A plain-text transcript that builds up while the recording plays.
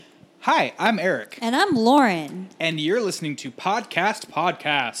Hi, I'm Eric. And I'm Lauren. And you're listening to Podcast.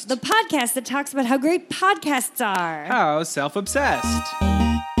 The podcast that talks about how great podcasts are. How self-obsessed.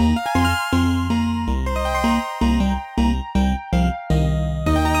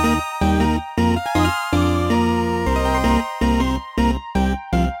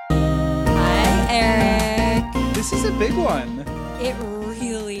 Hi, Eric. This is a big one. It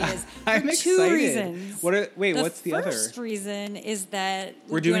really is. I'm For excited. two reasons. What's the other? The first reason is that...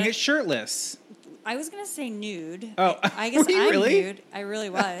 We're doing it shirtless. I was going to say nude. Oh, I guess were you I'm really? nude. I really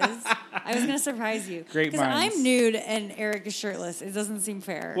was. I was going to surprise you. Great Because minds. I'm nude and Eric is shirtless. It doesn't seem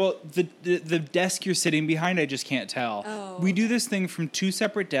fair. Well, the desk you're sitting behind, I just can't tell. Oh, we do this thing from two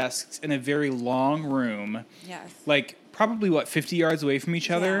separate desks in a very long room. Yes. Like, probably, 50 yards away from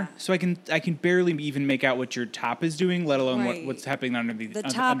each other? Yeah. So I can barely even make out what your top is doing, let alone Right. what's happening under the The under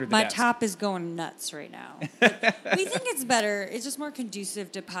top, the my desk. top is going nuts right now. But we think it's better. It's just more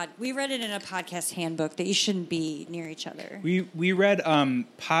conducive to pod. We read it in a podcast handbook that you shouldn't be near each other. We read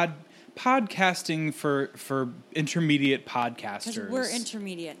podcasting for intermediate podcasters. Because we're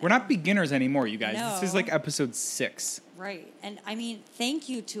intermediate. We're not beginners anymore, you guys. No. This is like episode 6. Right. And I mean, thank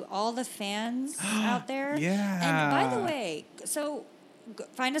you to all the fans out there. Yeah. And by the way, so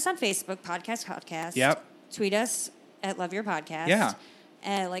find us on Facebook, Podcast. Yep. Tweet us at Love Your Podcast. Yeah.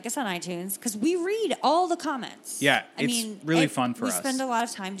 Like us on iTunes because we read all the comments. Yeah, it's really fun for us. We spend a lot of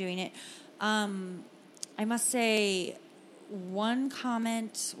time doing it. I must say, one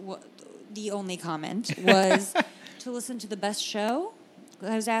comment, the only comment, was to listen to the best show.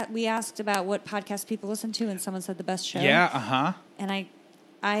 We asked about what podcast people listen to, and someone said the best show. Yeah, And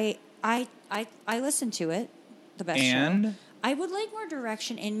I listened to it, the best show. And? I would like more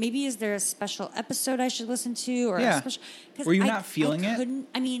direction. And maybe is there a special episode I should listen to, or Yeah. a special? 'Cause Were you not feeling it?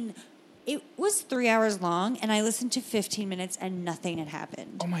 I mean, it was 3 hours long, and I listened to 15 minutes, and nothing had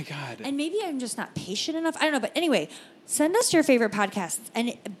happened. Oh my God. And maybe I'm just not patient enough. I don't know. But anyway, send us your favorite podcasts.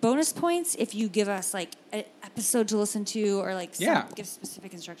 And bonus points if you give us like an episode to listen to or like give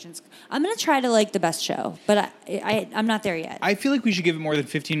specific instructions. I'm going to try to like the best show, but I'm not there yet. I feel like we should give it more than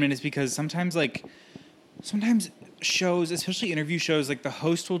 15 minutes because sometimes shows, especially interview shows, like the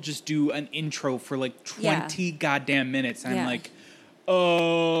host will just do an intro for like 20 goddamn minutes. And I'm like,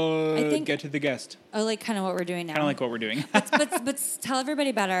 get to the guest. Oh, like kind of what we're doing now. Kind of like what we're doing. but tell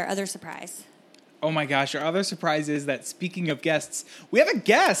everybody about our other surprise. Oh my gosh, our other surprise is that speaking of guests, we have a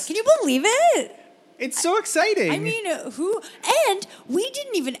guest. Can you believe it? It's so exciting. I mean, who? And we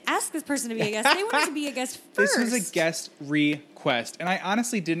didn't even ask this person to be a guest. They wanted to be a guest first. This was a guest request. And I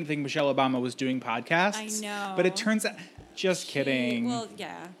honestly didn't think Michelle Obama was doing podcasts. I know. But it turns out... Just kidding. Well,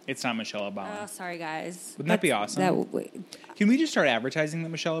 yeah. It's not Michelle Obama. Oh, sorry, guys. Wouldn't that be awesome? Wait. Can we just start advertising that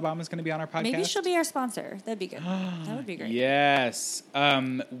Michelle Obama is going to be on our podcast? Maybe she'll be our sponsor. That'd be good. That would be great. Yes.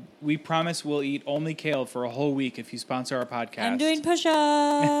 We promise we'll eat only kale for a whole week if you sponsor our podcast. I'm doing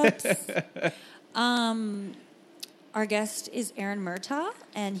push-ups. Our guest is Aaron Murtaugh,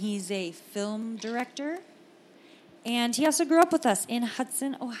 and he's a film director. And he also grew up with us in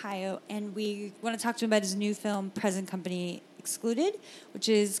Hudson, Ohio. And we want to talk to him about his new film, Present Company Excluded, which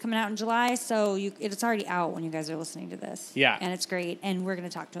is coming out in July. So it's already out when you guys are listening to this. Yeah. And it's great. And we're going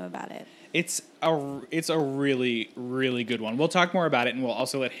to talk to him about it. It's a really, really good one. We'll talk more about it, and we'll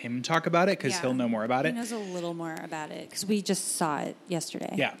also let him talk about it because he'll know more about it. He knows a little more about it because we just saw it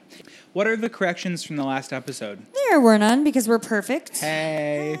yesterday. Yeah. What are the corrections from the last episode? There were none because we're perfect.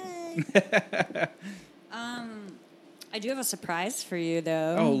 Hey. I do have a surprise for you,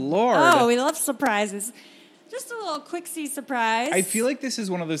 though. Oh, Lord. Oh, we love surprises. Just a little quicksy surprise. I feel like this is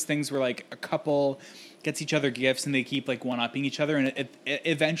one of those things where, like, a couple gets each other gifts and they keep, like, one-upping each other. And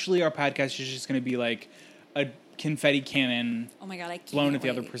eventually our podcast is just going to be, like, a confetti cannon oh my God, I can't blown at the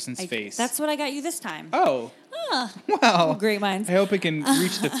wait. other person's face. That's what I got you this time. Oh. Well. Great minds. I hope it can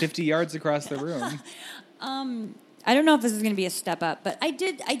reach the 50 yards across the room. I don't know if this is going to be a step up, but I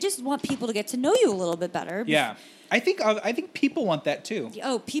just want people to get to know you a little bit better. Yeah. I think people want that too.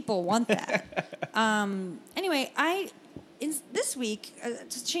 Oh, people want that. Anyway, this week,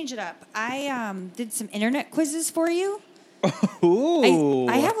 to change it up, I did some internet quizzes for you. Ooh.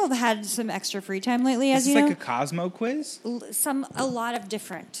 I have had some extra free time lately, as Is you this know. like a Cosmo quiz? A lot of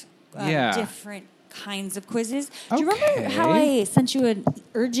different, Yeah. different kinds of quizzes. Do you remember Okay. how I sent you an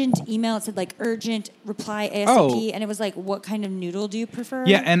urgent email? It said like urgent reply ASAP, Oh. and it was like, what kind of noodle do you prefer?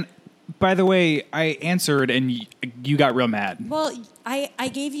 Yeah, and by the way, I answered and you got real mad. Well, I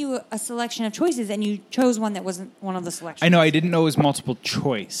gave you a selection of choices, and you chose one that wasn't one of the selections. I know. I didn't know it was multiple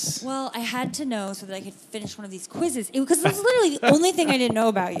choice. Well, I had to know so that I could finish one of these quizzes because it was literally the only thing I didn't know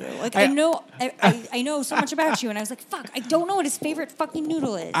about you. Like I know so much about you, and I was like, "Fuck, I don't know what his favorite fucking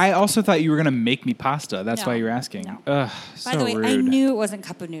noodle is." I also thought you were gonna make me pasta. That's why you were asking. No. Ugh, By so the way, rude. I knew it wasn't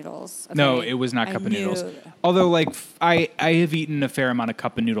cup of noodles. Okay? No, it was not cup of noodles. knew. Although, like, I have eaten a fair amount of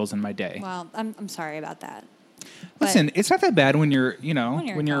cup of noodles in my day. Well, I'm sorry about that. Listen, it's not that bad when you're, When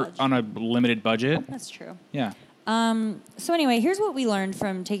you're in college. on a limited budget. That's true. Yeah. So anyway, here's what we learned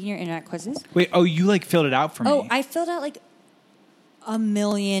from taking your internet quizzes. Wait. Oh, you like filled it out for me. Oh, I filled out like 1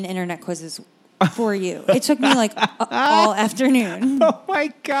 million internet quizzes for you. It took me like all afternoon. Oh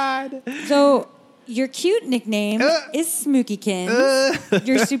my god. So your cute nickname is Smookykins.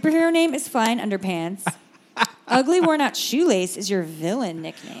 Your superhero name is Flying Underpants. Ugly Worn Out Shoelace is your villain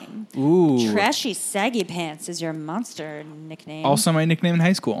nickname. Ooh. Trashy Saggy Pants is your monster nickname. Also, my nickname in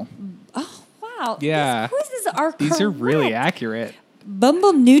high school. Oh, wow. Yeah. These quizzes are These are really correct. accurate.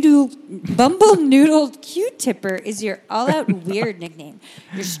 Bumble Noodled Q-Tipper is your all-out weird nickname.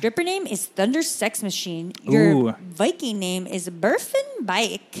 Your stripper name is Thunder Sex Machine. Your Ooh. Viking name is Burfin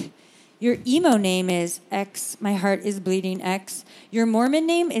Bike. Your emo name is X. My heart is bleeding X. Your Mormon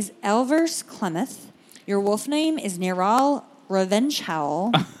name is Elvers Clemeth. Your wolf name is Neral Revenge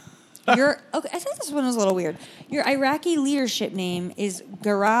Howl. Okay, I thought this one was a little weird. Your Iraqi leadership name is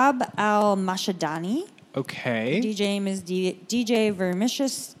Garab al-Mashadani. Okay. DJ name is DJ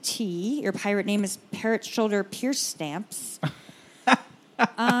Vermicious T. Your pirate name is Parrot Shoulder Pierce Stamps.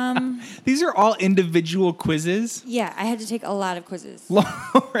 These are all individual quizzes. Yeah, I had to take a lot of quizzes.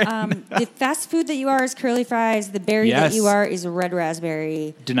 Lauren. The fast food that you are is curly fries. The berry Yes. that you are is red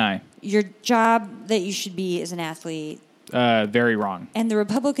raspberry. Deny. Your job that you should be is an athlete. Very wrong. And the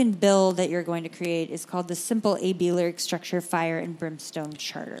Republican bill that you're going to create is called the Simple A-B Lyric Structure Fire and Brimstone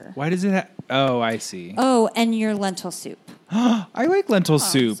Charter. Why does it Oh, I see. Oh, and your lentil soup. I like lentil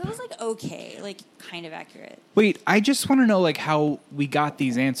soup. So it was like okay, like kind of accurate. Wait, I just want to know like how we got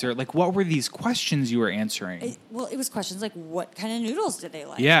these answers. Like what were these questions you were answering? It was questions like what kind of noodles did they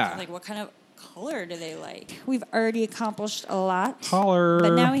like? Yeah. Like what kind of color do they like? We've already accomplished a lot. Holler.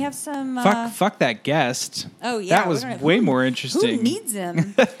 But now we have some... fuck that guest. Oh, yeah. That was way more interesting. Who needs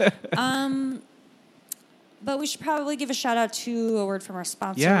him? But we should probably give a shout out to a word from our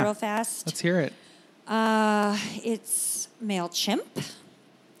sponsor real fast. Let's hear it. It's MailChimp.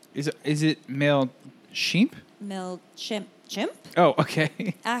 Is it male sheep? MailChimp. Chimp? Oh,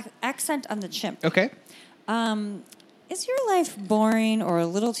 okay. Accent on the chimp. Okay. Is your life boring or a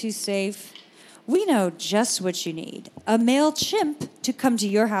little too safe? We know just what you need. A male chimp to come to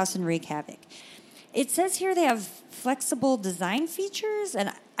your house and wreak havoc. It says here they have flexible design features,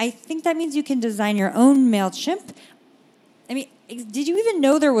 and I think that means you can design your own male chimp. I mean, did you even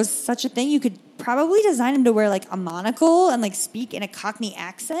know there was such a thing? You could probably design him to wear like a monocle and like speak in a Cockney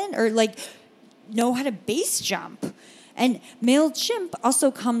accent or like know how to base jump. And MailChimp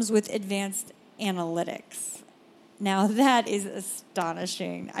also comes with advanced analytics. Now that is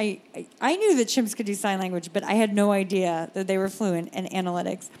astonishing. I knew that chimps could do sign language, but I had no idea that they were fluent in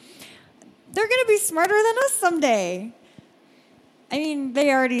analytics. They're going to be smarter than us someday. I mean,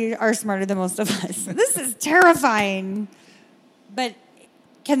 they already are smarter than most of us. This is terrifying. But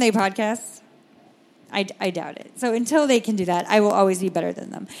can they podcast? I doubt it. So until they can do that, I will always be better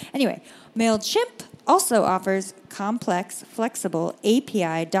than them. Anyway, MailChimp also offers complex, flexible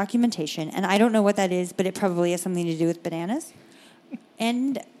API documentation, and I don't know what that is, but it probably has something to do with bananas.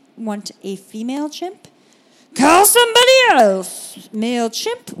 And want a female chimp? Call somebody else.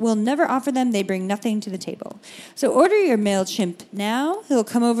 MailChimp will never offer them. They bring nothing to the table. So order your MailChimp now. He'll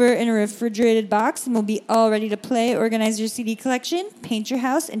come over in a refrigerated box and will be all ready to play, organize your CD collection, paint your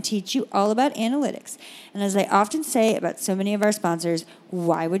house, and teach you all about analytics. And as I often say about so many of our sponsors,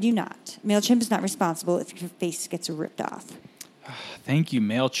 why would you not? MailChimp is not responsible if your face gets ripped off. Thank you,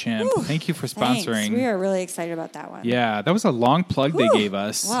 MailChimp. Whew, Thank you for thanks. sponsoring. We are really excited about that one. Yeah, that was a long plug they gave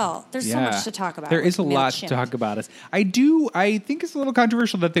us. Well, there's so much to talk about. There is a with lot to MailChimp. talk about. I think it's a little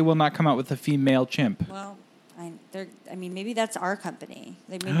controversial that they will not come out with a female chimp. Well, I mean, maybe that's our company.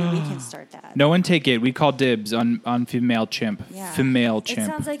 Like, maybe we can start that. No one take it. We call dibs on female chimp. Yeah. Female It chimp.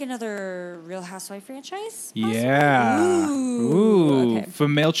 sounds like another Real Housewife franchise. Yeah. Possibly? Ooh. Okay.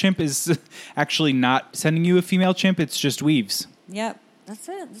 Female chimp is actually not sending you a female chimp. It's just weaves. Yep. That's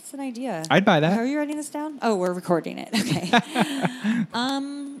it. That's an idea. I'd buy that. How are you writing this down? Oh, we're recording it. Okay.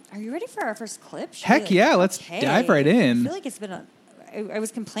 Are you ready for our first clip? Heck yeah. Let's dive right in. I feel like it's been I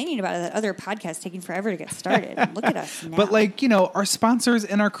was complaining about that other podcast taking forever to get started. Look at us now. But our sponsors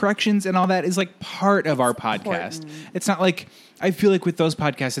and our corrections and all that is like part of our podcast. important. It's not like I feel like with those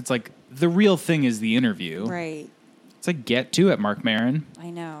podcasts, it's like the real thing is the interview. Right. It's like Get To It, Mark Maron. I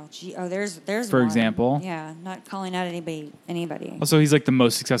know. There's For one. example. Yeah, not calling out anybody. Also, he's like the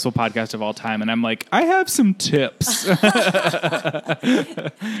most successful podcast of all time, and I'm like, I have some tips. I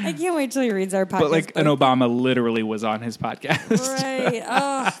can't wait till he reads our podcast. But like, an Obama literally was on his podcast. Right.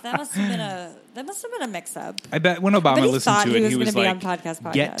 Oh, that must have been a mix-up. I bet when Obama listened to it, he was like, on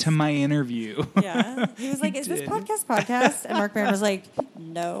podcast. "Get to my interview." Yeah, he was like, "Is this podcast?" And Mark Maron was like,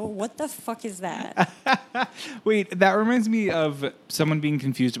 "No, what the fuck is that?" Wait, that reminds me of someone being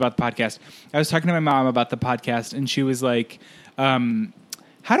confused about the podcast. I was talking to my mom about the podcast, and she was like, "How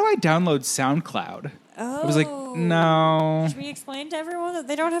do I download SoundCloud?" Oh. I was like, "No." Should we explain to everyone that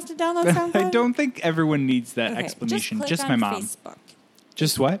they don't have to download SoundCloud? I don't think everyone needs that explanation. Just my mom. Facebook.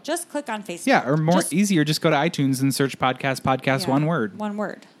 Just what? Just click on Facebook. Yeah, or easier, just go to iTunes and search podcast, one word. One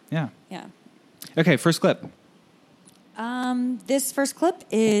word. Yeah. Yeah. Okay, first clip. This first clip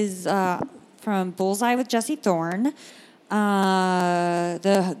is from Bullseye with Jesse Thorne.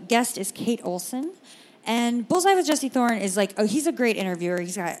 The guest is Kate Olson. And Bullseye with Jesse Thorne is like, he's a great interviewer.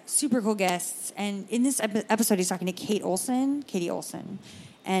 He's got super cool guests. And in this episode, he's talking to Katie Olson.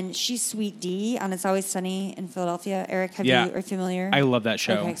 And she's Sweet D on It's Always Sunny in Philadelphia. Eric, are you familiar? I love that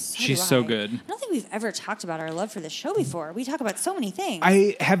show. Okay, she's so good. I don't think we've ever talked about our love for this show before. We talk about so many things.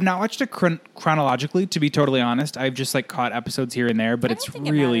 I have not watched it chronologically, to be totally honest. I've just like caught episodes here and there, but it's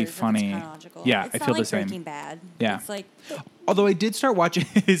really funny. Yeah, I feel the same. Breaking Bad. Yeah. It's like... Although I did start watching,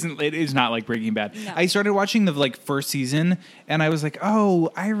 it is not like Breaking Bad. No. I started watching the like first season, and I was like,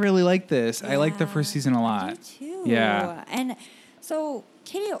 oh, I really like this. I like the first season a lot. I do too. Yeah. And so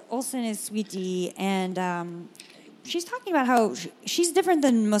Katie Olson is Sweet D, and she's talking about how she's different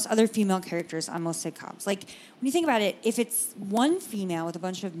than most other female characters on most sitcoms. Like, when you think about it, if it's one female with a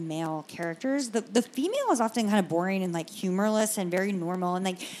bunch of male characters, the female is often kind of boring and like humorless and very normal, and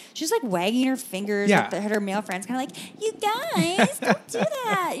like she's like wagging her fingers at her male friends, kind of like, you guys, don't do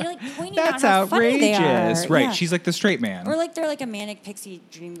that. You're like pointing out how funny they are. Right. Yeah. She's like the straight man. Or like they're like a manic pixie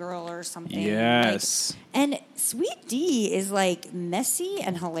dream girl or something. Yes. And Sweet D is like messy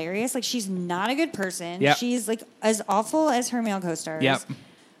and hilarious. Like, she's not a good person. Yep. She's like as awful as her male co-stars. Yep.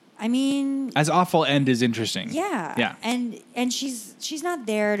 I mean, as awful and as interesting. Yeah. Yeah. And she's not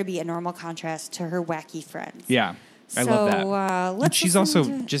there to be a normal contrast to her wacky friends. Yeah. I love that. She's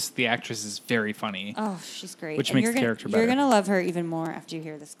also just, the actress is very funny. Oh, she's great. Which makes the character better. You're going to love her even more after you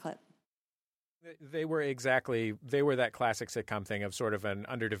hear this clip. They were that classic sitcom thing of sort of an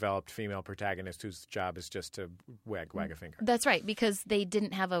underdeveloped female protagonist whose job is just to wag a finger. That's right, because they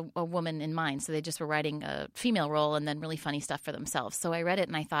didn't have a woman in mind, so they just were writing a female role and then really funny stuff for themselves. So I read it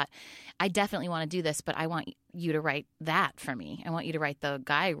and I thought, I definitely want to do this, but I want you to write that for me. I want you to write the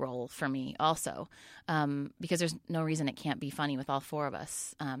guy role for me also, because there's no reason it can't be funny with all four of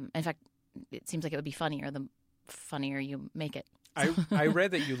us. In fact, it seems like it would be funnier the funnier you make it. I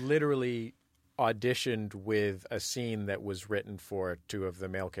read that you literally auditioned with a scene that was written for two of the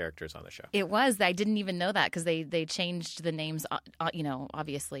male characters on the show. It was. I didn't even know that because they changed the names,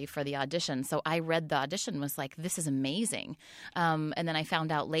 obviously for the audition. So I read the audition and was like, this is amazing. And then I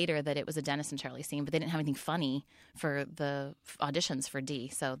found out later that it was a Dennis and Charlie scene, but they didn't have anything funny for the auditions for D.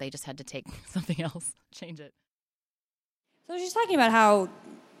 So they just had to take something else, change it. So she's talking about how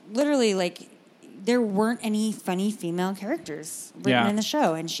literally like there weren't any funny female characters written in the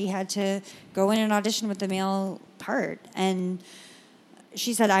show, and she had to go in and audition with the male part. And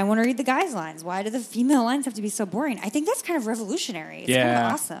she said, I want to read the guys' lines. Why do the female lines have to be so boring? I think that's kind of revolutionary. It's kind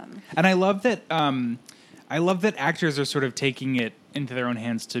of awesome. And I love that actors are sort of taking it into their own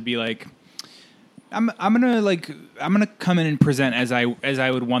hands to be like, I'm gonna come in and present as I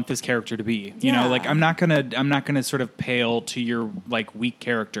would want this character to be. You know, like I'm not gonna sort of pale to your like weak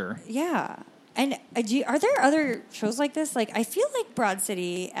character. Yeah. And are there other shows like this? Like, I feel like Broad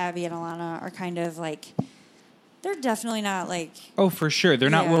City, Abby and Alana are kind of like, they're definitely not like... Oh, for sure. They're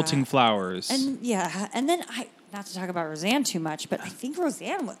not wilting flowers. And and then not to talk about Roseanne too much, but I think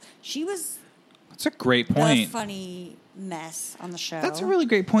Roseanne was... That's a great point. The funny mess on the show. That's a really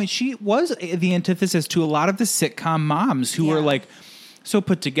great point. She was the antithesis to a lot of the sitcom moms who were like so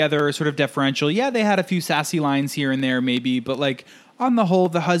put together, sort of deferential. Yeah, they had a few sassy lines here and there maybe, but like... On the whole,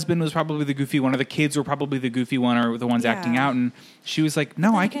 the husband was probably the goofy one, or the kids were probably the goofy one, or the ones acting out. And she was like,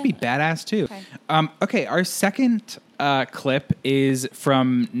 no, I can be badass too. Okay, our second clip is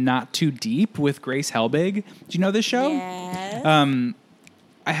from Not Too Deep with Grace Helbig. Do you know this show? Yes.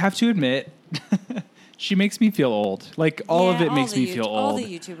 I have to admit, she makes me feel old. Like, all of it makes me feel old. All the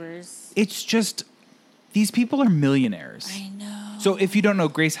YouTubers. It's just, these people are millionaires. I know. So if you don't know,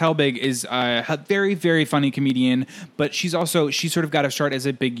 Grace Helbig is a very, very funny comedian, but she sort of got a start as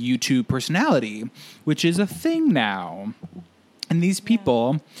a big YouTube personality, which is a thing now. And these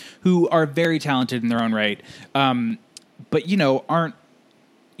people who are very talented in their own right, but, aren't,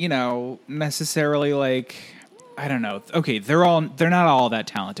 necessarily like, I don't know. Okay, they're not all that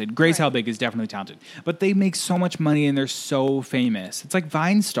talented. Grace Helbig is definitely talented, but they make so much money and they're so famous. It's like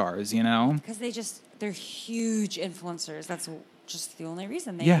Vine stars, Because they're huge influencers. That's just the only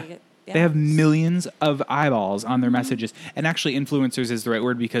reason they get They have millions of eyeballs on their Mm-hmm. messages. And actually, influencers is the right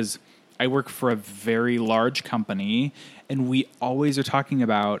word because I work for a very large company, and we always are talking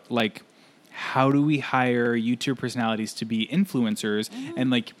about, like, how do we hire YouTube personalities to be influencers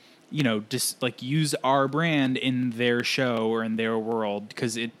and, just, like, use our brand in their show or in their world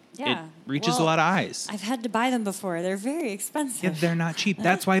because it reaches a lot of eyes. I've had to buy them before. They're very expensive. Yeah, they're not cheap.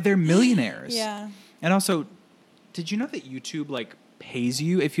 That's why they're millionaires. Yeah. And also, did you know that YouTube, like, pays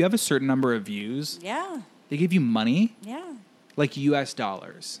you if you have a certain number of views? Yeah. They give you money? Yeah. Like US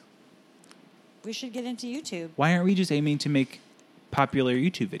dollars. We should get into YouTube. Why aren't we just aiming to make popular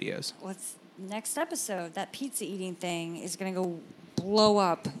YouTube videos? What's next episode? That pizza eating thing is going to go blow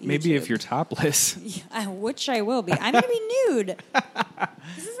up YouTube. Maybe if you're topless. Yeah, which I will be. I'm going to be nude.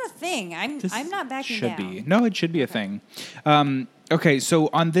 This is a thing. I'm not backing should down. be. No, it should be a thing. Okay, so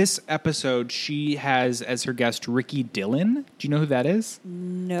on this episode, she has as her guest Ricky Dillon. Do you know who that is?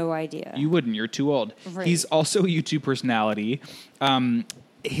 No idea. You wouldn't. You're too old. Right. He's also a YouTube personality.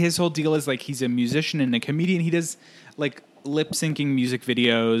 His whole deal is like he's a musician and a comedian. He does like lip syncing music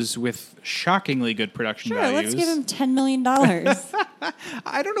videos with shockingly good production Sure, values. let's give him $10 million.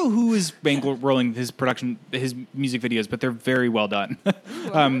 I don't know who is bankrolling his music videos, but they're very well done.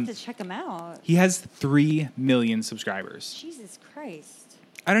 Ooh, I have to check him out. He has 3 million subscribers. Jesus Christ.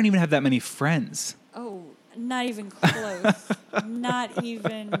 I don't even have that many friends. Oh, not even close. Not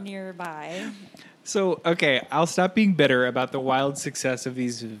even nearby. So, okay, I'll stop being bitter about the wild success of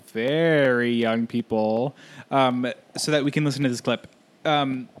these very young people so that we can listen to this clip.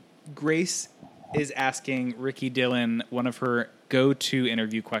 Grace is asking Ricky Dillon one of her go-to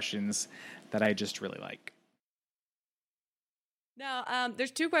interview questions that I just really like. Now,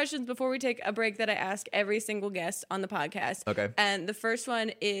 there's 2 questions before we take a break that I ask every single guest on the podcast. Okay. And the first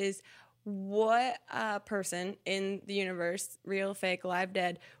one is, what person in the universe, real, fake, alive,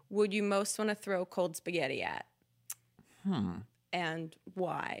 dead, would you most want to throw cold spaghetti at? And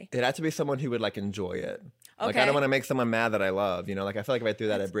why? It had to be someone who would like enjoy it. Like Okay. I don't want to make someone mad that I love. Like I feel like if I threw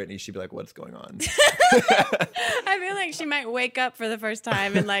that at Brittany, she'd be like, "What's going on?" I feel like she might wake up for the first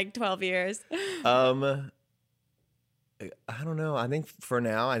time in like 12 years. I don't know. I think for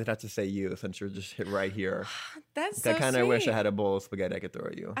now I'd have to say you since you're just hit right here. That's so I kind of wish I sweet. had a bowl of spaghetti I could throw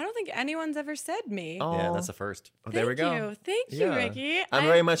at you. I don't think anyone's ever said me. Oh, Yeah, that's the first. oh, there we go. You. Thank you, Yeah. Ricky. I'm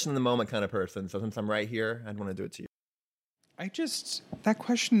very much in the moment kind of person. So since I'm right here, I'd want to do it to you. That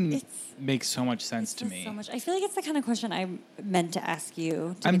question It's- makes so much sense It to says me. so much. I feel like it's the kind of question I meant to ask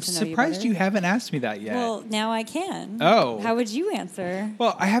you. To I'm get to know surprised you better. haven't asked me that yet. Well, now I can. Oh. How would you answer?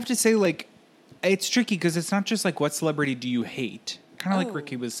 Well, I have to say, like, it's tricky because it's not just like what celebrity do you hate? Kind of Oh, like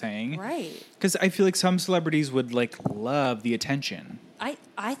Ricky was saying. Right. Because I feel like some celebrities would like love the attention.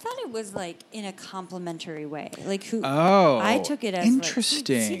 I thought it was like in a complimentary way. Like who? Oh, I took it as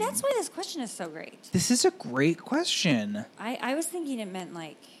interesting. Like, see, that's why this question is so great. This is a great question. I was thinking it meant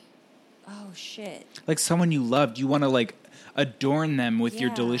like, oh shit. Like someone you loved, you want to like adorn them with your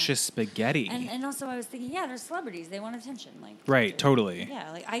Yeah. delicious spaghetti. And also I was thinking, yeah, they're celebrities. They want attention. Like Right, totally.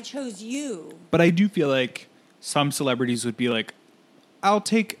 Yeah, like I chose you. But I do feel like some celebrities would be like, I'll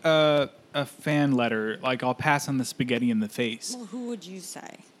take a fan letter. Like, I'll pass on the spaghetti in the face. Well, who would you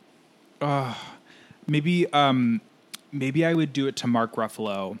say? Maybe I would do it to Mark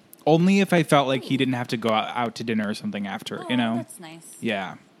Ruffalo. Only if I felt like he didn't have to go out to dinner or something after, Oh, that's nice.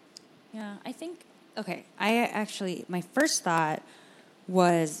 Yeah. Yeah, I think. Okay, my first thought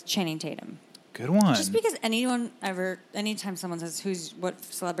was Channing Tatum. Good one. Just because anytime someone says who's what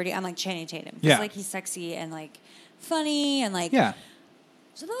celebrity, I'm like Channing Tatum. 'Cause, Yeah. like he's sexy and like funny and like Yeah.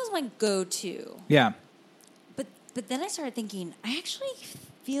 So that was my go-to. Yeah. But then I started thinking, I actually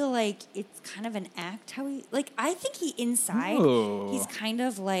feel like it's kind of an act how he like I think he inside Ooh. he's kind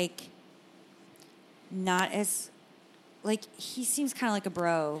of like not as like he seems kind of like a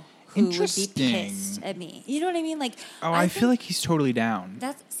bro who would be Interesting. pissed at me. You know what I mean? Like Oh, I feel think like he's totally down.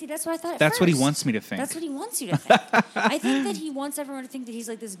 that's what I thought. At That's what he first. wants me to think. That's what he wants you to think. I think that he wants everyone to think that he's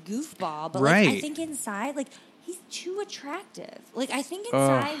like this goofball, but like, I Right. think inside, like he's too attractive. Like, I think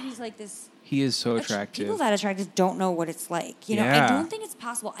inside he's like this. He is so People attractive. that attractive don't know what it's like. You know, Yeah. I don't think it's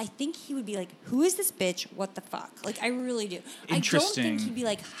possible. I think he would be like, who is this bitch? What the fuck? Like, I really do. Interesting. I don't think he'd be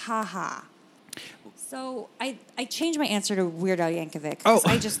like, ha ha. So I changed my answer to Weird Al Yankovic because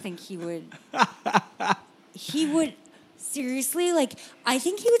I just think he would. He would. Seriously, like, I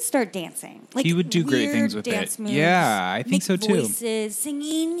think he would start dancing. Like, He would do great weird things with dance it. moves, Yeah, I think make so, too. Voices,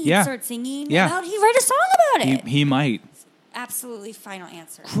 singing. He'd Yeah. start singing. Yeah. How'd he write a song about it? He might. Absolutely final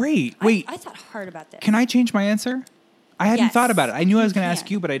answer. Great. Wait, I thought hard about this. can I change my answer? I hadn't Yes, thought about it. I knew I was you going to ask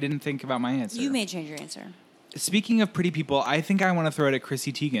can. you, but I didn't think about my answer. You may change your answer. Speaking of pretty people, I think I want to throw it at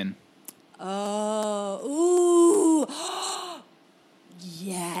Chrissy Teigen. Oh, ooh.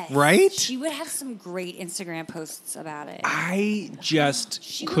 Yes. Right? She would have some great Instagram posts about it. I just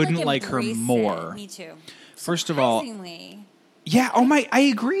She would, couldn't like her embrace more. it. Me too. First of all, Surprisingly. yeah, I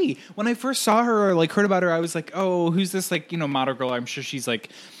agree. When I first saw her or like heard about her, I was like, oh, who's this like, model girl? I'm sure she's like,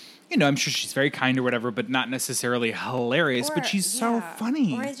 I'm sure she's very kind or whatever, but not necessarily hilarious, but she's so yeah.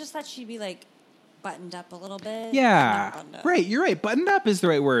 funny. Or I just thought she'd be like buttoned up a little bit. Yeah, Not buttoned up. right. You're right. Buttoned up is the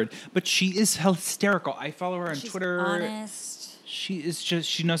right word, but she is hysterical. I follow her on She's Twitter. honest. She is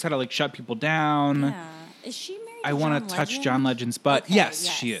just—she knows how to like shut people down. Yeah. Is she married I to want John to touch Legend? John Legend's butt. Okay, Yes,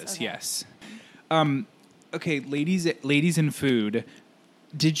 she is. okay. Yes. Okay, ladies in food.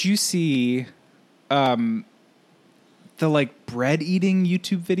 Did you see the like bread eating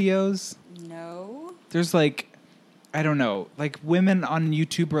YouTube videos? No. There's like, I don't know, like women on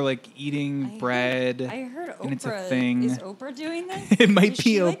YouTube are like eating bread. I heard Oprah. and it's a thing. Is Oprah doing this? It might Is be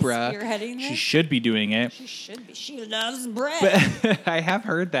she, like, Oprah. spearheading this? She should be doing it. She should be. She loves bread. But I have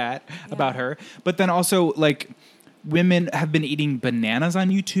heard that about her. But then also, like, women have been eating bananas on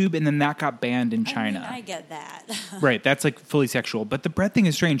YouTube, and then that got banned in China. I get that. Right, that's like fully sexual. But the bread thing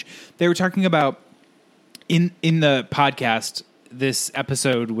is strange. They were talking about in the podcast this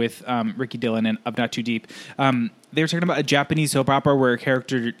episode with Ricky Dillon and Up Not Too Deep. They were talking about a Japanese soap opera where a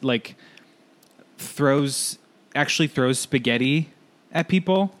character like throws spaghetti at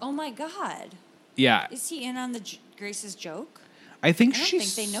people. Oh my God. Yeah, Is he in on the Grace's joke? I think I don't she.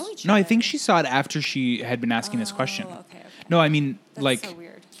 think they know each No, I other. think she saw it after she had been asking this question. Oh, okay. No, I mean That's like so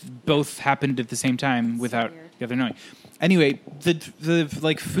weird. both happened at the same time without weird. the other knowing. Anyway, the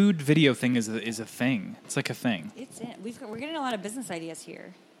like food video thing is a thing. It's like a thing. It's in. We're getting a lot of business ideas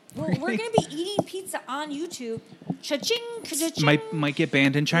here. Well, we're going to be eating pizza on YouTube. Cha-ching, cha-ching. Might get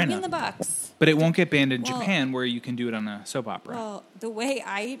banned in Bring in China, the bucks. but it won't get banned in Well- Japan where you can do it on a soap opera. Well, the way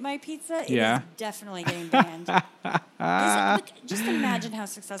I eat my pizza, it Yeah. is definitely getting banned. Just imagine how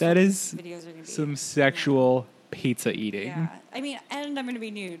successful That these is videos are going to be. some sexual pizza eating. Yeah. I mean, and I'm going to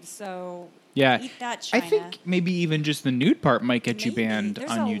be nude, so Yeah. eat that, I China. think maybe even just the nude part might get you Maybe. banned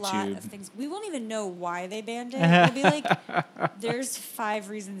There's on a YouTube. lot of things. We won't even know why they banned it. It'll be like, there's 5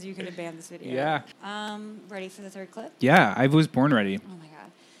 reasons you could have banned this video. Yeah. Ready for the third clip? Yeah, I was born ready. Oh my God.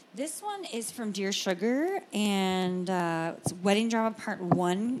 This one is from Dear Sugar, and it's Wedding Drama Part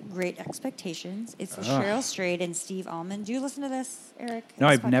 1, Great Expectations. It's with Cheryl Strayed and Steve Almond. Do you listen to this, Eric? No,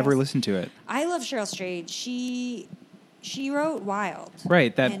 This I've never podcast? listened to it. I love Cheryl Strayed. She wrote Wild.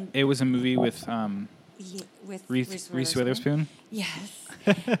 Right, that And- it was a movie with with Reese Witherspoon. Yes.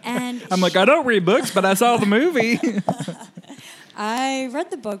 And I'm like, I don't read books, but I saw the movie. I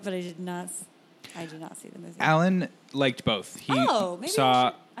read the book, but I did not see the movie. Alan liked both. He Maybe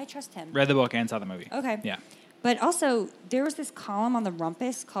saw, I trust him. read the book, and saw the movie. Okay. Yeah. But also, there was this column on the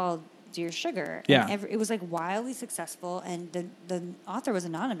Rumpus called Dear Sugar. Yeah. And it was like wildly successful, and the author was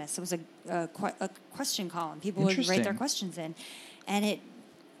anonymous. It was a question column. People would write their Interesting. questions in. And it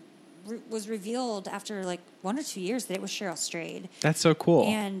was revealed after like 1 or 2 years that it was Cheryl Strayed. That's so cool.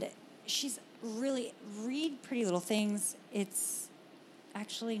 And she's really, read Pretty Little Things. It's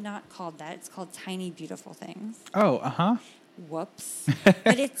actually not called that. It's called Tiny Beautiful Things. Oh, uh-huh. Whoops.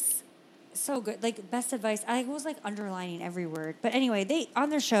 But it's so good. Like, best advice. I was like underlining every word. But anyway, on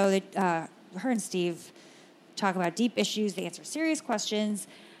their show, her and Steve talk about deep issues. They answer serious questions.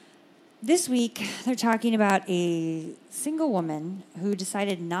 This week, they're talking about a single woman who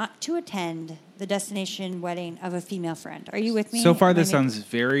decided not to attend the destination wedding of a female friend. Are you with me? So far, Am I this making- sounds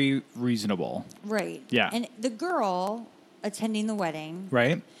very reasonable. Right. Yeah. And the girl attending the wedding,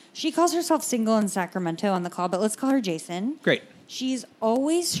 Right? she calls herself single in Sacramento on the call, but let's call her Jason. Great. She's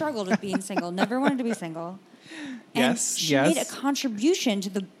always struggled with being single, never wanted to be single. And Yes, she yes. made a contribution to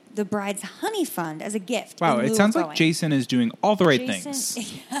the bride's honey fund as a gift. Wow, in it lieu sounds of like going. Jason is doing all the right Jason-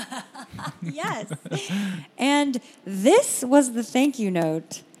 things. Yes. And this was the thank you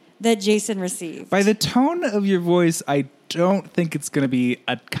note that Jason received. By the tone of your voice, I don't think it's going to be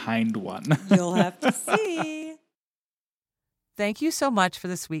a kind one. You'll have to see. Thank you so much for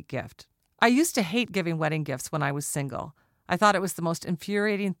the sweet gift. I used to hate giving wedding gifts when I was single. I thought it was the most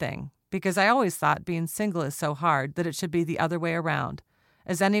infuriating thing because I always thought being single is so hard that it should be the other way around,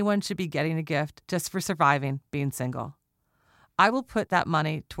 as anyone should be getting a gift just for surviving being single. I will put that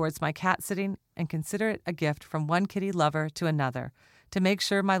money towards my cat sitting and consider it a gift from one kitty lover to another to make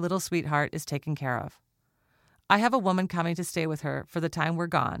sure my little sweetheart is taken care of. I have a woman coming to stay with her for the time we're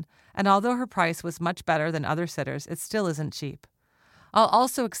gone, and although her price was much better than other sitters, it still isn't cheap. I'll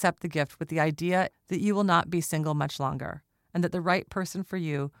also accept the gift with the idea that you will not be single much longer, and that the right person for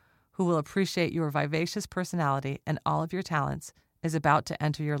you, who will appreciate your vivacious personality and all of your talents, is about to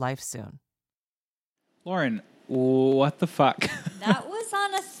enter your life soon. Lauren, what the fuck? That was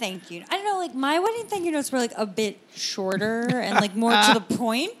on a thank you. I don't know, like my wedding thank you notes were like a bit shorter and like more to the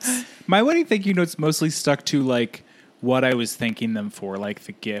point. My wedding thank you notes mostly stuck to like what I was thanking them for, like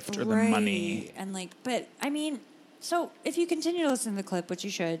the gift or the money. And like, but I mean, so if you continue to listen to the clip, which you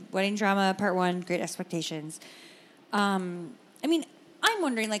should, Wedding Drama Part 1, Great Expectations. I mean, I'm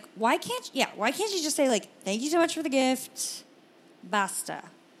wondering like, why can't you just say like, thank you so much for the gift, basta.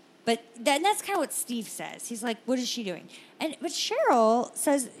 But that's kind of what Steve says. He's like, what is she doing? But Cheryl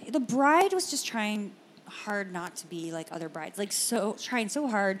says the bride was just trying hard not to be like other brides. Like trying so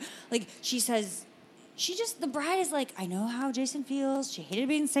hard. Like she says, the bride is like, I know how Jason feels. She hated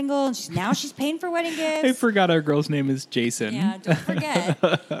being single and now she's paying for wedding gifts. I forgot our girl's name is Jason. Yeah, don't forget.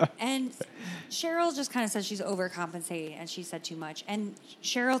 And Cheryl just kind of says she's overcompensating and she said too much. And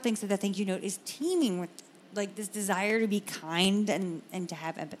Cheryl thinks that the thank you note is teeming with like this desire to be kind and to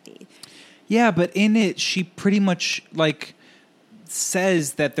have empathy. Yeah, but in it, she pretty much like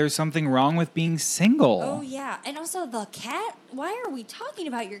says that there's something wrong with being single. Oh yeah, and also the cat. Why are we talking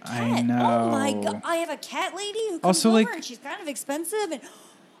about your cat? I know. Oh my god, I have a cat lady who comes Also, over like, and she's kind of expensive. And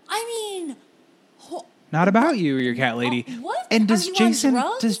I mean, not about you or your cat lady. What? And Are you on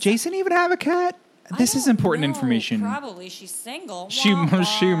drugs? Does Jason even have a cat? This is important information. Probably she's single. She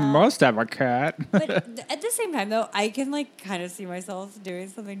must have a cat. But at the same time, though, I can like kind of see myself doing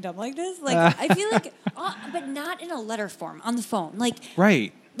something dumb like this. Like I feel like, but not in a letter form on the phone. Like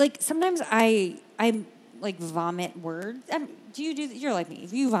right. Like sometimes I like vomit words. Do you do? You're like me.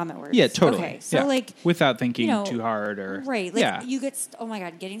 You vomit words. Yeah, totally. Okay, so yeah. like without thinking too hard or right. Like yeah. you get oh my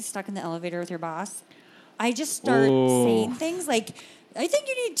god, getting stuck in the elevator with your boss. I just start saying things like, I think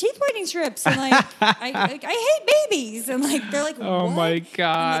you need teeth whitening strips, and like I hate babies, and like they're like, oh what? my gosh,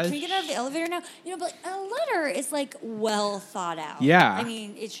 gosh, can we get out of the elevator now? But a letter is like well thought out. Yeah, I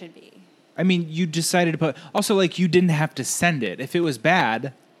mean it should be. I mean, you decided to put also like you didn't have to send it if it was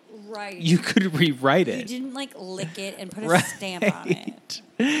bad. Right. You could rewrite it. You didn't like lick it and put a stamp on it.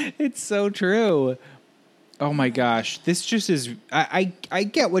 It's so true. Oh my gosh, this just is. I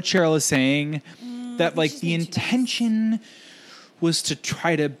get what Cheryl is saying. That like the intention was to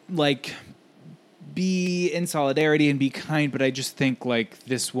try to like be in solidarity and be kind, but I just think like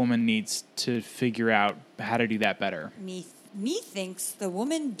this woman needs to figure out how to do that better. Me thinks the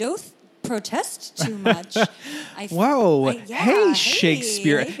woman doth protest too much. Hey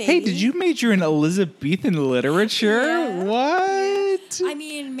Shakespeare. Hey, did you major in Elizabethan literature? Yeah. What? I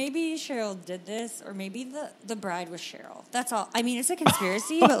mean, maybe Cheryl did this, or maybe the bride was Cheryl. That's all. I mean, it's a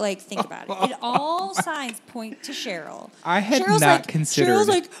conspiracy, but like, think about it. All signs point to Cheryl. I had Cheryl's not considered. Cheryl's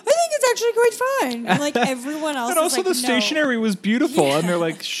like, I think it's actually quite fine. And like everyone else. And also, is like, the stationery was beautiful, Yeah. and they're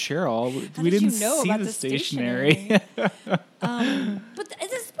like, Cheryl, How we did didn't you know see about the stationery. But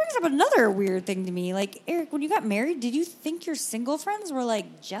this brings up another weird thing to me. Like, Eric, when you got married, did you think your single friends were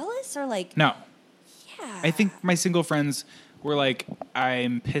like jealous or like? No. Yeah. I think my single friends were like,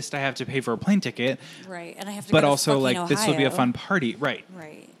 I'm pissed I have to pay for a plane ticket. Right, and I have to. But go to also, fucking like, this will be a Ohio. fun party. Right.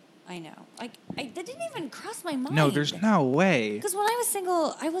 Right. I know. Like, that didn't even cross my mind. No, there's no way. Because when I was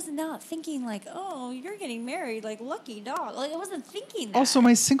single, I was not thinking like, oh, you're getting married, like lucky dog. Like I wasn't thinking that. Also,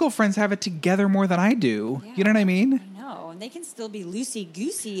 my single friends have it together more than I do. Yeah. You know what I mean? I know, and they can still be loosey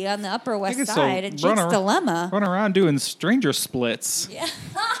goosey on the Upper West can still Side at Jake's Dilemma. Run around doing stranger splits. Yeah.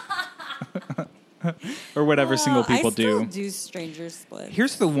 Or whatever single people I still do. stranger splits.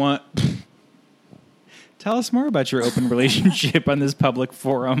 Here's the one. Tell us more about your open relationship on this public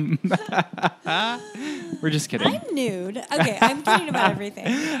forum. We're just kidding. I'm nude. Okay, I'm kidding about everything.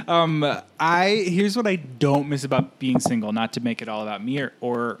 Here's what I don't miss about being single, not to make it all about me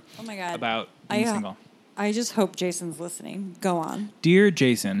or Oh my God. about being single. I just hope Jason's listening. Go on. Dear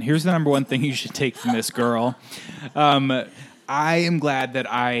Jason, here's the number one thing you should take from this girl. I am glad that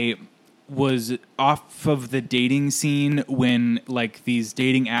I was off of the dating scene when like these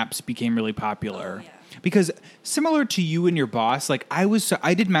dating apps became really popular. Oh, yeah. Because similar to you and your boss, like I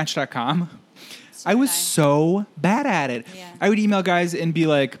did Match.com. I was did I. so bad at it. Yeah. I would email guys and be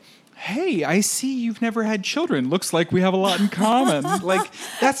like, hey, I see you've never had children. Looks like we have a lot in common. Like,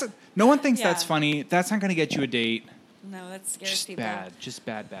 no one thinks that's Yeah. funny. That's not going to get you a date. No, that scares Just people. bad. Just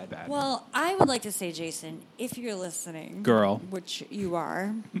bad. Well, I would like to say, Jason, if you're listening, Girl. which you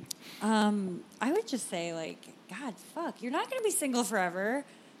are, I would just say, like, God, fuck, you're not going to be single forever.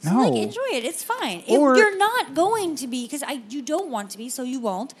 So, No. like, enjoy it. It's fine. Or- You're not going to be, because you don't want to be, so you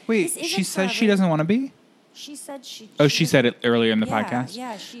won't. Wait, This isn't she says she forever. doesn't want to be? She said she. Oh, she said it earlier in the yeah, podcast?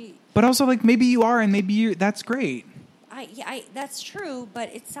 Yeah, she. But also, like, maybe you are, and maybe you. That's great. That's true,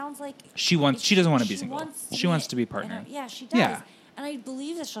 but it sounds like She doesn't want to be she single. wants to She wants be to be in a- partnered. Yeah, she does. Yeah. And I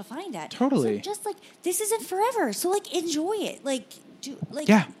believe that she'll find that. Totally. So just like this isn't forever. So like enjoy it.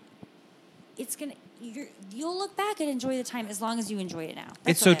 Yeah. It's gonna you'll look back and enjoy the time as long as you enjoy it now. That's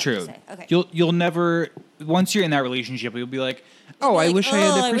It's so what I have true. to say. Okay. You'll never once you're in that relationship, you'll be like, oh, You'll be I like, wish I had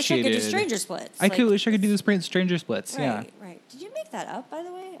I wish I appreciated. could do stranger splits. I wish I could do the stranger splits. Right, Yeah. right. Did you make that up, by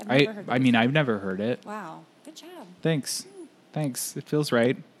the way? I've never heard I that mean, before. I've never heard it. Wow. Good job. Thanks. It feels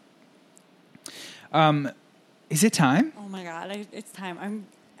right. Is it time? Oh my god, it's time.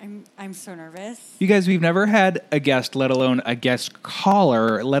 I'm so nervous. You guys, we've never had a guest, let alone a guest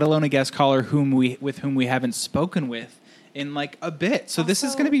caller, with whom we haven't spoken with in like a bit. So this is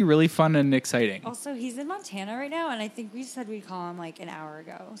Also- going to be really fun and exciting. Also, he's in Montana right now, and I think we said we'd call him like an hour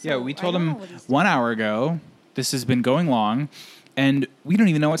ago. So Yeah, we I told don't him know what he's 1 hour ago. This has been going long, and we don't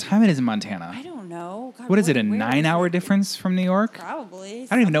even know what time it is in Montana. I don't know. God, What is it, a where is 9-hour it? difference from New York? Probably. I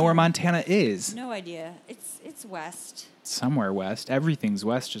don't even know where something. Montana is. No idea. It's west. Somewhere west. Everything's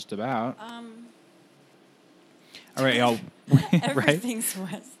west, just about. All right, y'all. right? Everything's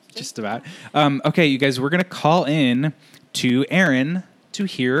west. Just about. Okay, you guys, we're going to call in to Aaron to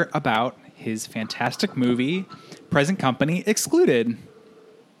hear about his fantastic movie, Present Company Excluded.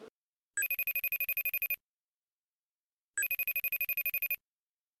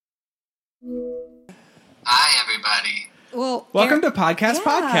 Hi, everybody. Well, Welcome to Podcast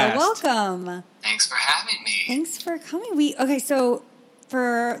Podcast. Welcome. Thanks for having me. Thanks for coming. So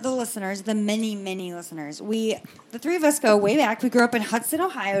for the listeners, the many listeners, the three of us go way back. We grew up in Hudson,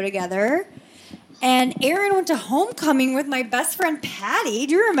 Ohio together. And Aaron went to homecoming with my best friend Patty.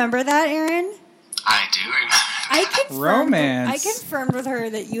 Do you remember that, Aaron? I do remember. Romance. I confirmed with her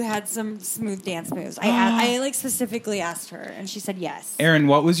that you had some smooth dance moves. I like specifically asked her, and she said yes. Aaron,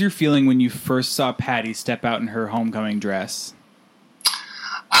 what was your feeling when you first saw Patty step out in her homecoming dress?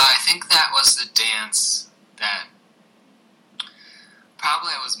 I think that was the dance that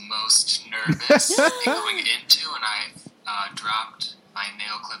probably I was most nervous going into when I dropped my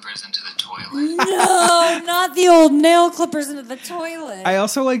nail clippers into the toilet. No, not the old nail clippers into the toilet. I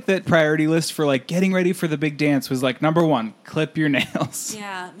also like that priority list for like getting ready for the big dance was like number 1, clip your nails.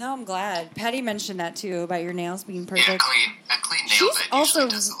 Yeah, no, I'm glad. Patty mentioned that too about your nails being Yeah, perfect. a clean nail She's bed also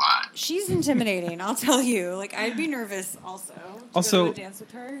usually does a lot. she's intimidating. I'll tell you. Like I'd be nervous also. Also- go to a dance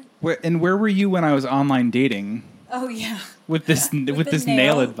with her. Where were you when I was online dating Oh yeah, with this With the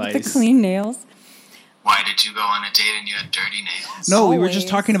nail advice? with the clean nails. Why did you go on a date and you had dirty nails? No, we were just Always.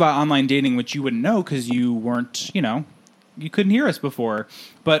 talking about online dating, which you wouldn't know because you weren't, you couldn't hear us before.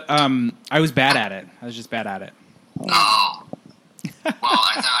 But I was bad at it. I was just bad at it. Oh. Well,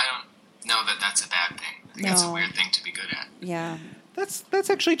 I don't know that that's a bad thing. I think it's a No. weird thing to be good at. Yeah, That's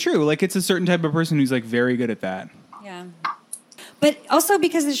actually true. Like it's a certain type of person who's like very good at that. yeah. But also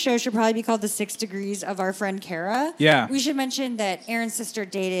because the show should probably be called The 6 Degrees of Our Friend Kara. Yeah. We should mention that Aaron's sister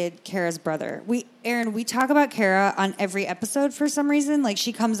dated Kara's brother. We talk about Kara on every episode for some reason. Like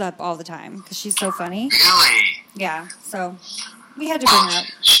she comes up all the time because she's so funny. Really? Yeah. So we had to bring her up.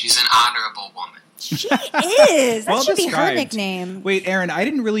 She's an honorable woman. She is. That Well should be her described. nickname. Wait, Aaron, I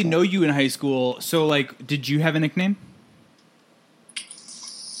didn't really know you in high school. So like, did you have a nickname?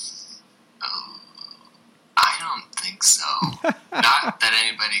 I don't think so. Not that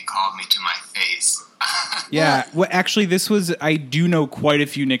anybody called me to my face. Yeah. Well, actually, I do know quite a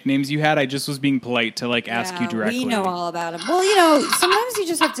few nicknames you had. I just was being polite to like ask you Yeah, directly. We know all about him. Well, sometimes you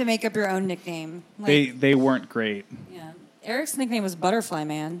just have to make up your own nickname. Like, They weren't great. yeah. Eric's nickname was Butterfly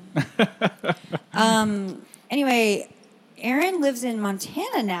Man. Anyway, Aaron lives in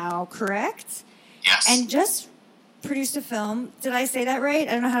Montana now, correct? Yes, And just produced a film. Did I say that right?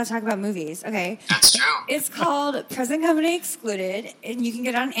 I don't know how to talk about movies. Okay. that's true. It's called Present Company Excluded, and you can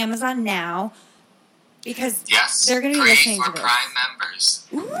get it on Amazon now because Yes, they're going to be free listening for to this.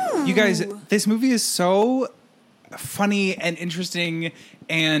 Prime members. You guys, this movie is so funny and interesting,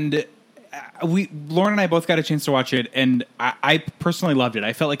 and Lauren and I both got a chance to watch it, and I personally loved it.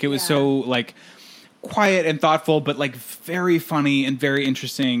 I felt like it was Yeah. so like quiet and thoughtful, but like very funny and very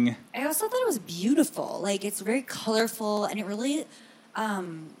interesting. I also thought it was beautiful. Like it's very colorful, and it really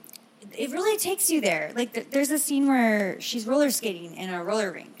takes you there. Like there's a scene where she's roller skating in a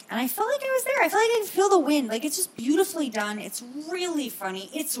roller rink, and I felt like I was there. I felt like I could feel the wind. Like it's just beautifully done. It's really funny.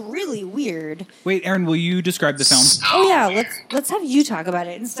 It's really weird. Wait, Aaron, will you describe the film? So Oh yeah, weird. let's have you talk about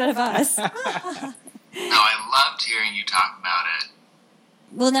it instead of us. No, I loved hearing you talk about it.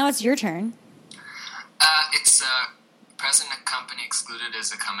 Well, now it's your turn. It's Present Company Excluded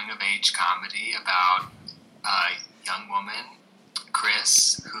is a coming-of-age comedy about a young woman,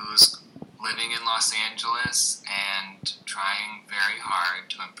 Chris, who's living in Los Angeles and trying very hard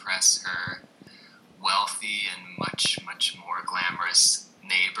to impress her wealthy and much, much more glamorous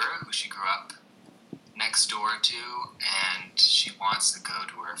neighbor who she grew up next door to, and she wants to go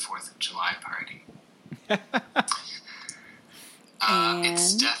to her 4th of July party.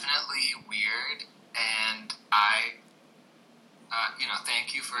 It's And? definitely weird, and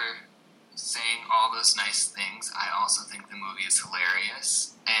thank you for saying all those nice things. I also think the movie is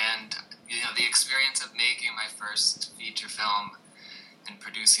hilarious, and the experience of making my first feature film and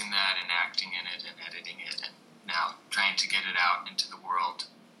producing that and acting in it and editing it and now trying to get it out into the world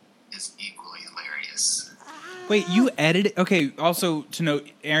is equally hilarious. Wait, you edited? Okay. Also to note,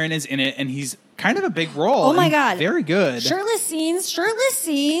 Aaron is in it, and he's kind of a big role. Oh my and God. very good. Shirtless scenes. 3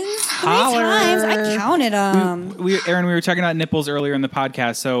 Holler. times. I counted them. Aaron, we were talking about nipples earlier in the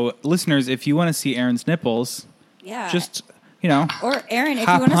podcast. So, listeners, if you want to see Aaron's nipples, Yeah. just Or Aaron, if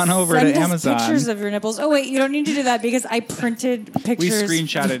hop you want on to over send to us Amazon. pictures of your nipples. Oh wait, you don't need to do that because I printed we pictures.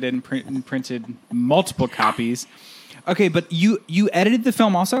 screenshotted and printed multiple copies. Okay, but you edited the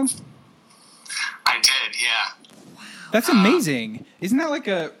film also? I did, yeah. That's amazing. Isn't that like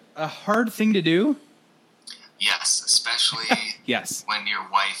a hard thing to do? Yes, especially Yes. when your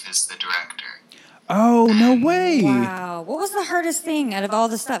wife is the director. Oh, no way. Wow. What was the hardest thing out of all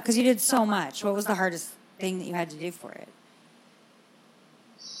the stuff? Because you did so much. What was the hardest thing that you had to do for it?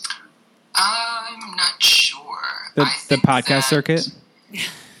 I'm not sure. The I think podcast that circuit?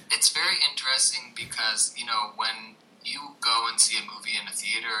 It's very interesting because, when you go and see a movie in a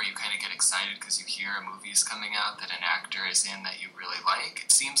theater, you kind of get excited because you hear a movie is coming out that an actor is in that you really like.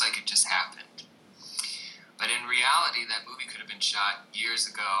 It seems like it just happened. But in reality, that movie could have been shot years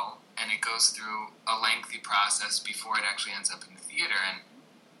ago, and it goes through a lengthy process before it actually ends up in the theater. And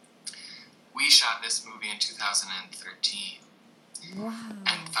we shot this movie in 2013. Wow.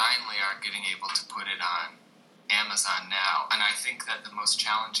 And finally are getting able to put it on Amazon now. And I think that the most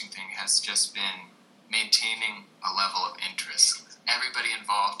challenging thing has just been maintaining a level of interest. Everybody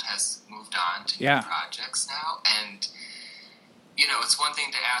involved has moved on to Yeah. new projects now. And, it's one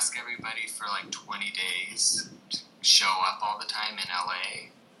thing to ask everybody for like 20 days to show up all the time in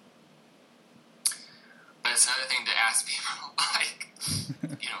LA. But it's another thing to ask people like,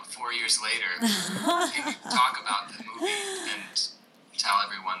 4 years later, can you talk about the movie and tell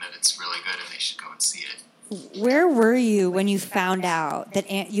everyone that it's really good and they should go and see it. Where were you when you found out that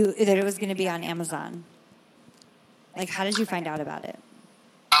that it was going to be on Amazon? Like, how did you find out about it?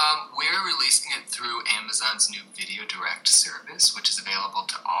 We're releasing it through Amazon's new Video Direct service, which is available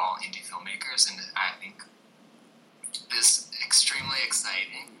to all indie filmmakers, and I think is extremely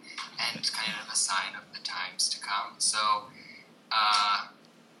exciting and kind of a sign of the times to come. So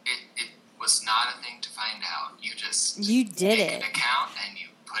it was not a thing to find out. You did make it. an account and you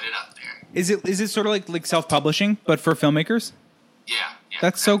put it up there. Is it sort of like self-publishing, but for filmmakers? Yeah.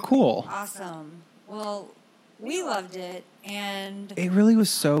 That's so exactly. cool. Awesome. Well, we loved it, and It really was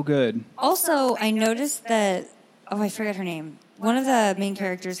so good. also I noticed that. Oh, I forgot her name. One of the main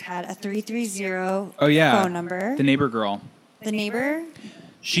characters had a 330 Oh, yeah. phone number. The neighbor girl. The neighbor.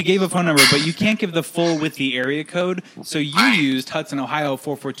 She gave a phone number, but you can't give the full with the area code. So you used Hudson, Ohio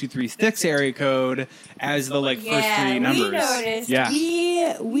 44236 area code as the first three numbers. we noticed. Yeah.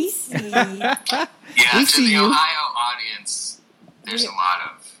 We see. Yeah, We to see the you. Ohio audience, there's a lot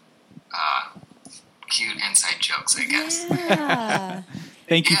of cute inside jokes, I guess. Yeah.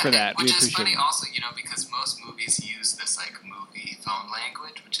 Thank you Yeah, for that. We which is appreciate funny it. also, because most movies use this movie phone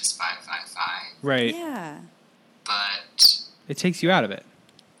language, which is 555, Right. Yeah. but It takes you out of it.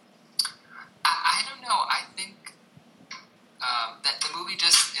 I don't know. I think that the movie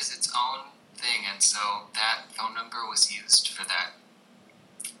just is its own thing, and so that phone number was used for that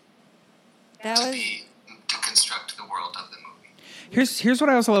That was. to construct the world of the movie. Here's what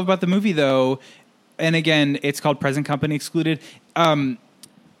I also love about the movie, though, and again, it's called Present Company Excluded.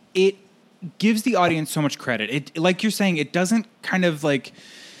 It gives the audience so much credit. It, like you're saying, it doesn't kind of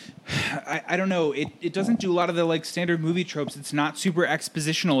I don't know. It doesn't do a lot of the like standard movie tropes. It's not super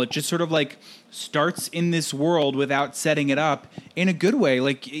expositional. It just sort of like starts in this world without setting it up in a good way.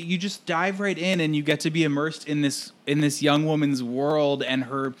 Like you just dive right in and you get to be immersed in this young woman's world and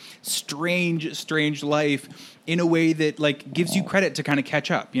her strange life in a way that like gives you credit to kind of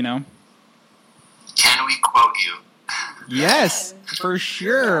catch up, you know? Can we quote you? Yes, for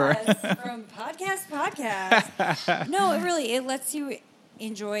sure. Yes, from podcast. No, it lets you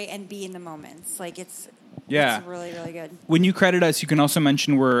enjoy and be in the moments. Like it's really, really good. When you credit us, you can also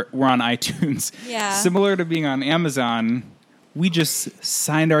mention we're on iTunes. Yeah. Similar to being on Amazon, we just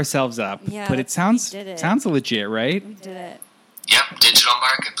signed ourselves up. Yeah, but it sounds we did it. sounds legit, right? We did it. Yep, digital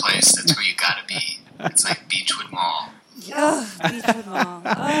marketplace. That's where you gotta be. It's like Beechwood Mall. Ugh, Beechwood Mall.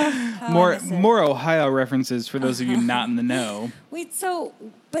 More Ohio references for those of you not in the know. Wait,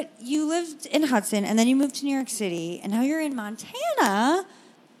 but you lived in Hudson and then you moved to New York City and now you're in Montana.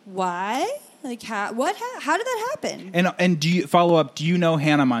 Why? Like how did that happen? And do you follow up? Do you know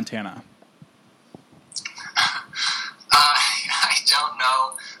Hannah Montana? I don't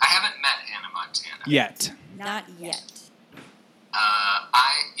know. I haven't met Hannah Montana Yet. Not yet.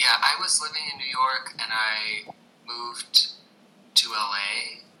 I was living in New York and I moved to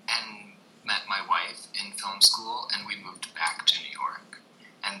LA and met my wife in film school and we moved back to New York.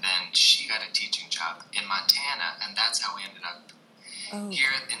 And then she got a teaching job in Montana and that's how we ended up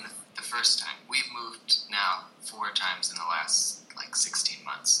here in the first time. We've moved now 4 times in the last 16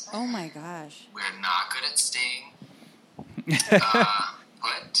 months. Oh my gosh. We're not good at staying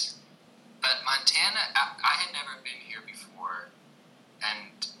put. But Montana, I had never been here before,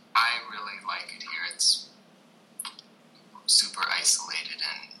 and I really like it here. It's super isolated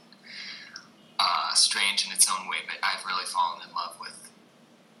and strange in its own way, but I've really fallen in love with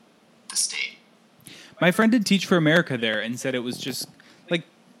the state. My friend did Teach for America there and said it was just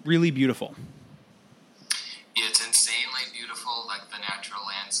really beautiful. It's insanely beautiful, like the natural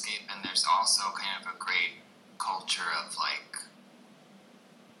landscape, and there's also kind of a great culture of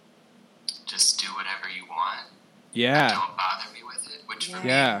just do whatever you want. Yeah. Don't bother me with it, which for me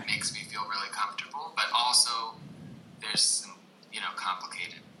makes me feel really comfortable. But also, there's some,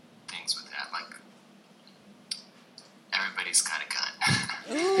 complicated things with that. Like everybody's got a gun.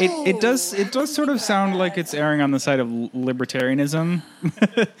 It does sort of sound like it's erring on the side of libertarianism,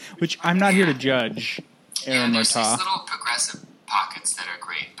 which I'm not here to judge. Aaron there's Murtaugh. these little progressive pockets that are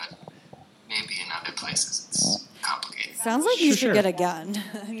great, but maybe in other places it's complicated. Sounds like you should get a gun.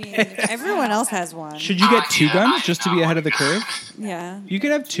 I mean, everyone else has one. Should you get 2 guns just to be ahead of the curve? Yeah. You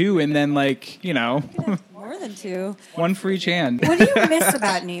could have 2 and then More than 2. one for each hand. What do you miss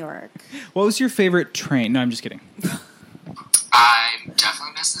about New York? What was your favorite train? No, I'm just kidding. I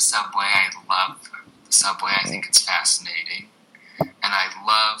definitely miss the subway. I love the subway. I think it's fascinating. And I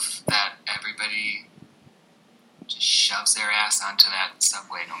love that everybody just shoves their ass onto that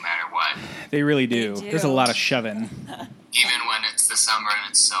subway no matter what. They really do. They do. There's a lot of shoving. Even when it's the summer and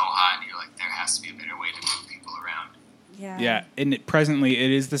it's so hot, you're like, there has to be a better way to move people around. Yeah. Yeah, and it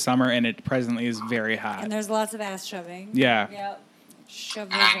is the summer, and it presently is very hot. And there's lots of ass shoving. Yeah. Yep. Shove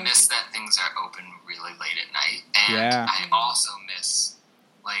And I miss that things are open really late at night. And I also miss,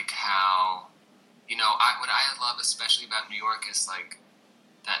 how, what I love especially about New York is,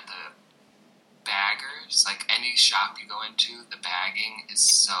 that the baggers, any shop you go into, the bagging is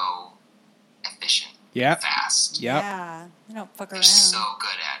so efficient. Yeah. Fast. Yep. Yeah. They don't fuck They're around. so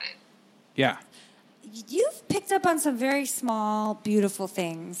good at it. Yeah. You've picked up on some very small, beautiful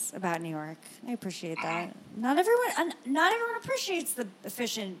things about New York. I appreciate that. Not everyone appreciates the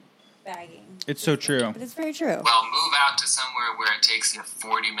efficient bagging. It's so true. But it's very true. Well, move out to somewhere where it takes you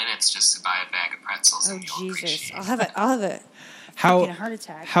 40 minutes just to buy a bag of pretzels Oh and you'll Jesus! appreciate I'll have a How fucking heart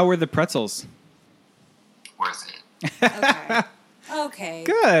attack. How were the pretzels? worth it. Okay.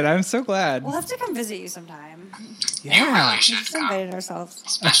 Good. I'm so glad. We'll have to come visit you sometime. You Yeah. really We should just come. invited ourselves.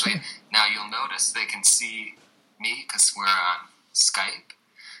 Especially now, you'll notice they can see me because we're on Skype.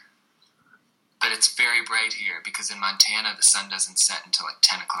 But it's very bright here because in Montana the sun doesn't set until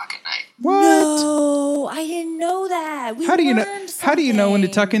 10 o'clock at night. What? No, I didn't know that. We How do you know? learned How do you know when to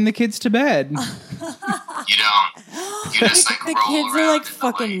tuck something. in the kids to bed? You don't. You just The roll kids are, around like, in the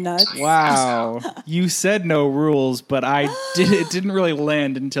fucking light nuts. until you pass out. Wow. You said no rules, but it didn't really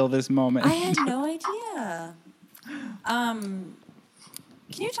land until this moment. I had no idea. Can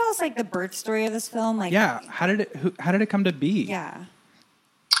you tell us the birth story of this film? Yeah. How did it come to be? Yeah.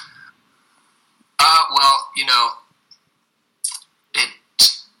 Well,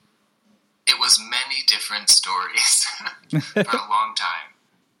 it was many different stories for a long time.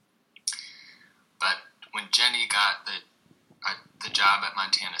 But when Jenny got the a job at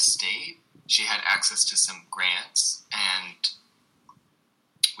Montana State. She had access to some grants, and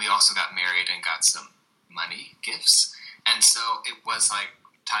we also got married and got some money, gifts. And so it was like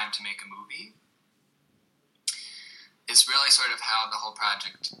time to make a movie. It's really sort of how the whole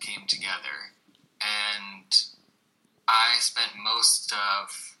project came together. And I spent most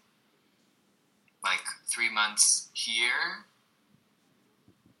of like 3 months here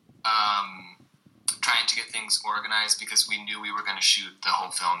trying to get things organized because we knew we were going to shoot the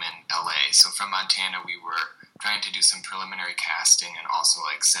whole film in LA. So from Montana, we were trying to do some preliminary casting and also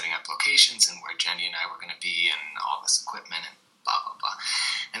like setting up locations and where Jenny and I were going to be and all this equipment and blah, blah, blah.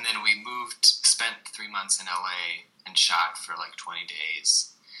 And then we spent 3 months in LA and shot for like 20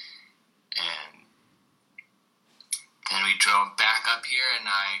 days. And then we drove back up here and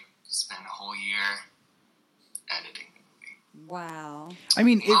I spent a whole year editing the movie. Wow. I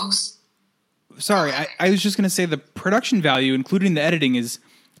mean, sorry, I was just going to say the production value, including the editing, is,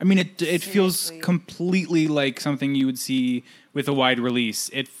 I mean, it feels completely like something you would see with a wide release.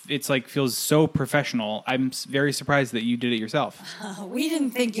 It's like feels so professional. I'm very surprised that you did it yourself. We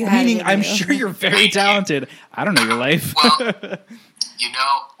didn't think you had Meaning, it in I'm you. sure you're very talented. I don't know your life. Well, you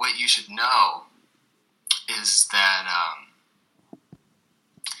know, what you should know is that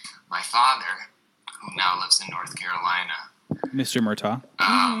my father, who now lives in North Carolina, Mr. Murtaugh.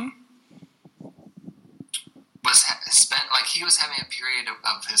 He was having a period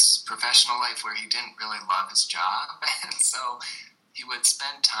of his professional life where he didn't really love his job, and so he would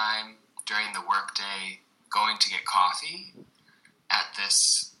spend time during the workday going to get coffee at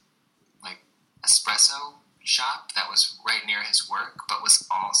this like espresso shop that was right near his work, but was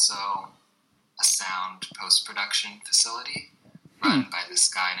also a sound post-production facility run by this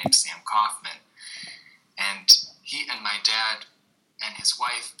guy named Sam Kaufman. And he and my dad and his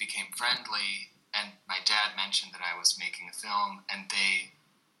wife became friendly, and my dad mentioned that I was making a film, and they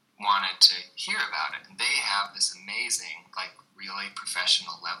wanted to hear about it. And they have this amazing, like, really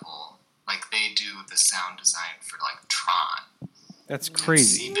professional level. Like, they do the sound design for, like, Tron. That's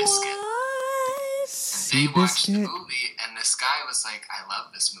crazy. Seabiscuit. And they watched the movie, and this guy was like, I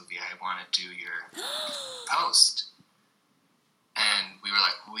love this movie. I want to do your post. And we were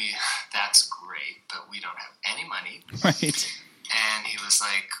like, that's great, but we don't have any money. Right. And he was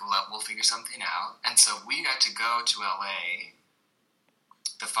like, well, we'll figure something out. And so we got to go to LA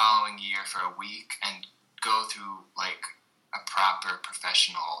the following year for a week and go through like a proper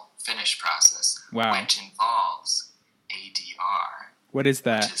professional finish process. Wow. Which involves ADR. What is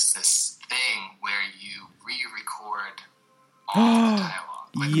that? Which is this thing where you re-record all the dialogue.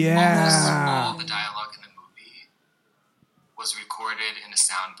 Like almost all the dialogue in the movie was recorded in a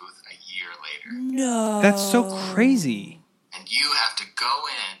sound booth a year later. No. That's so crazy. And you have to go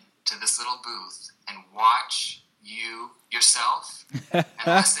in to this little booth and watch yourself and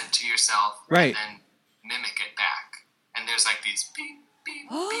listen to yourself right. and then mimic it back. And there's like these beep, beep,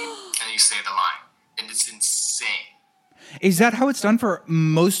 beep, and you say the line. And it's insane. Is that how it's done for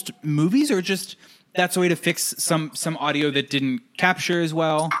most movies, or just that's a way to fix some audio that didn't capture as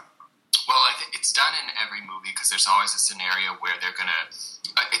well? Well, I think it's done in every movie because there's always a scenario where they're going to...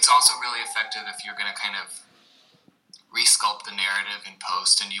 It's also really effective if you're going to kind of resculpt the narrative in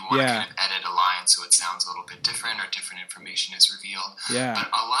post and you want to kind of edit a line so it sounds a little bit different or different information is revealed. Yeah. But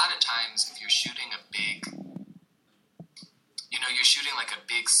a lot of times if you're shooting a big, you're shooting like a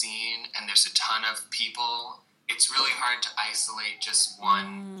big scene and there's a ton of people, it's really hard to isolate just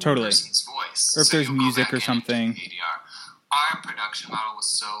one person's voice. Or if there's music or something. ADR. Our production model was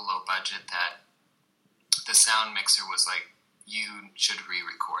so low budget that the sound mixer was like, you should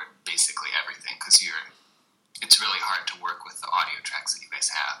re-record basically everything because it's really hard to work with the audio tracks that you guys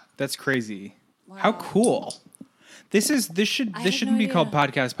have. That's crazy. Wow. How cool. This shouldn't be called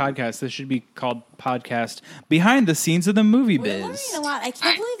podcast. This should be called podcast behind the scenes of the movie biz. We're learning a lot. I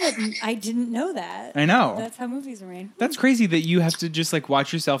can't believe that I didn't know that. I know. That's how movies are made. That's crazy that you have to just like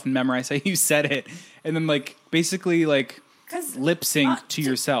watch yourself and memorize how you said it and then like basically like lip sync to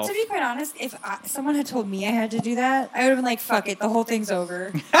yourself. To be quite honest, if someone had told me I had to do that, I would have been like, fuck it, the whole thing's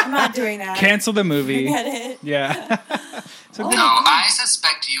over. I'm not doing that. Cancel the movie. Forget it. Yeah. So I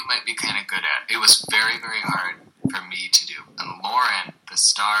suspect you might be kind of good at it. It was very, very hard for me to do. And Lauren, the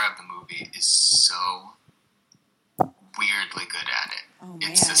star of the movie, is so weirdly good at it. Oh,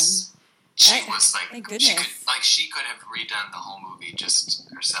 It's man. just... She was like, thank goodness. she could have redone the whole movie just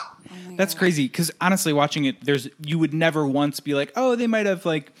herself. Oh that's crazy because honestly, watching it, you would never once be like, oh, they might have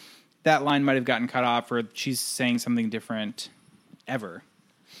like that line might have gotten cut off or she's saying something different ever.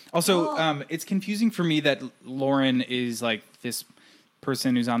 Also, it's confusing for me that Lauren is like this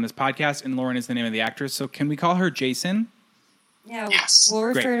person who's on this podcast, and Lauren is the name of the actress. So can we call her Jason? Yeah, Yes. we'll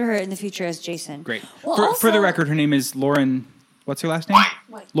refer Great. to her in the future as Jason. Great. Well, For the also- record, her name is Lauren. What's her last name?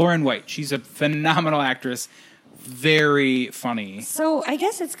 White. Lauren White. She's a phenomenal actress. Very funny. So I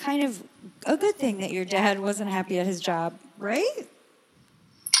guess it's kind of a good thing that your dad wasn't happy at his job, right? It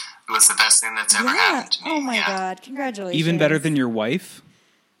was the best thing that's ever happened to me. Oh my yeah. God! Congratulations. Even better than your wife?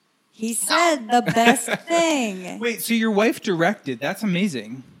 he said. The best thing. Wait, so your wife directed? That's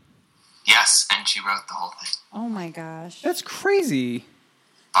amazing. Yes, and she wrote the whole thing. Oh my gosh. That's crazy.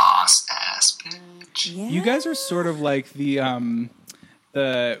 Boss ass bitch. Yeah. You guys are sort of like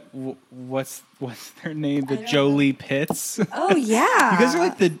what's their name? The Jolie Pitts. You Oh yeah. guys are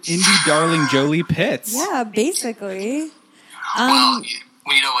like the indie darling Jolie Pitts. Yeah, basically. Well,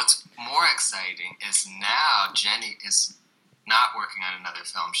 you know what's more exciting is now Jenny is not working on another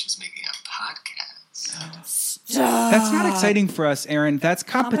film. She's making a podcast. That's not exciting for us, Aaron. That's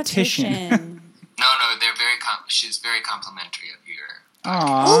competition. No, they're she's very complimentary of your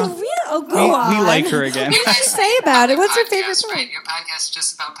Aw. Oh, really? Oh, go on. We like her again. What did you say about it? What's your favorite podcast, part? right? Your podcast is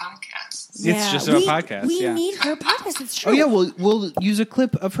just about podcasts. It's just about podcasts, We yeah. need her podcast. It's true. Oh yeah, we'll use a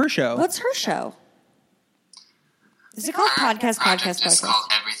clip of her show. What's her show? Is it called Her Podcast? project is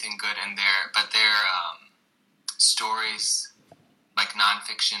called Everything Good, and they're stories, like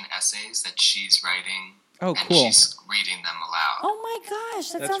nonfiction essays that she's writing. Oh, and cool. she's reading them aloud. Oh my gosh,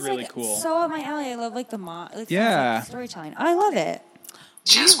 that That's sounds really like cool. so up my alley. I love like sounds Yeah. like storytelling. I love it.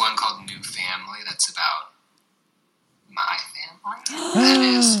 She has one called New Family that's about my family. That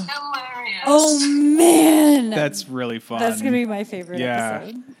is hilarious. Oh man, That's really fun. that's gonna be my favorite Yeah.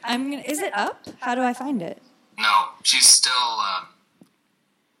 episode. Is it up? How do I find it? No, she's still.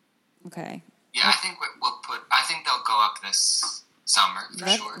 Okay. Yeah, I think I think they'll go up this summer for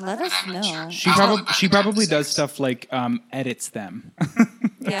sure. let but us I'm not know. sure. She by probably the does 6th. stuff like edits them,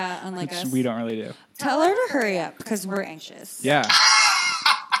 Yeah, unlike which us. we don't really do. Tell her to hurry up because we're anxious. Yeah.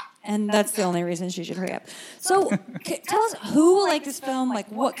 And that's the only reason she should hurry up. So, tell us who will like this film. Like,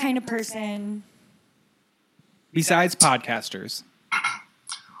 what kind of person? Besides podcasters.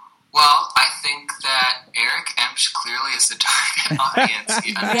 Well, I think that Eric Emsch clearly is the target audience.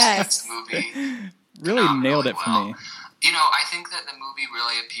 He understands Yes. the movie. Really nailed it for well. me. You know, I think that the movie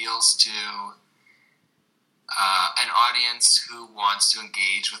really appeals to an audience who wants to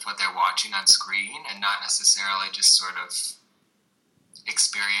engage with what they're watching on screen and not necessarily just sort of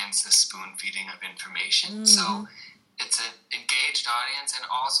experience the spoon feeding of information. So it's an engaged audience and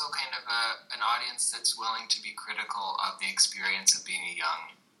also kind of an audience that's willing to be critical of the experience of being a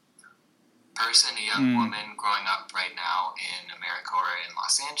young person, a young woman growing up right now in America or in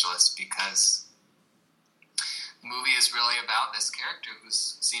Los Angeles, because the movie is really about this character who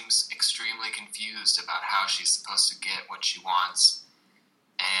seems extremely confused about how she's supposed to get what she wants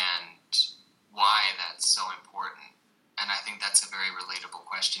and why that's so important. And I think that's a very relatable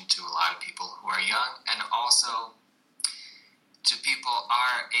question to a lot of people who are young, and also to people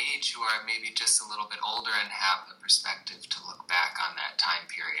our age who are maybe just a little bit older and have the perspective to look back on that time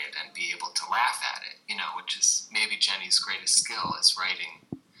period and be able to laugh at it, you know, which is maybe Jenny's greatest skill, is writing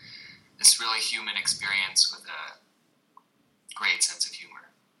this really human experience with a great sense of humor.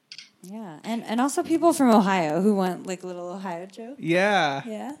 Yeah, and also people from Ohio who want like little Ohio jokes. Yeah.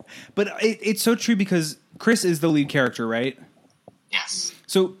 Yeah. But it's so true because Chris is the lead character, right? Yes.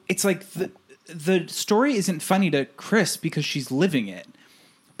 So it's like the story isn't funny to Chris because she's living it,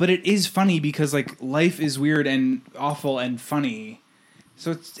 but it is funny because like life is weird and awful and funny.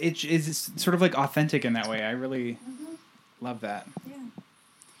 So it's sort of like authentic in that way. I really love that. Yeah.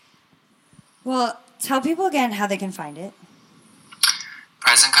 Well, tell people again how they can find it.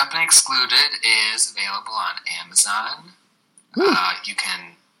 Present Company Excluded is available on Amazon. You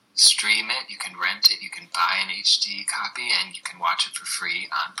can stream it, you can rent it, you can buy an HD copy, and you can watch it for free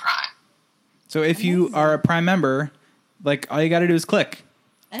on Prime. So if you are a Prime member, like all you got to do is click.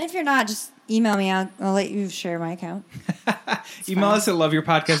 And if you're not, just email me. I'll let you share my account. Email us at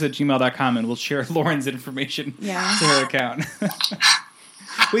loveyourpodcast@gmail.com and we'll share Lauren's information Yeah. to her account.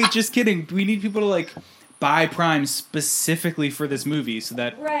 Wait, just kidding. We need people to like buy Prime specifically for this movie so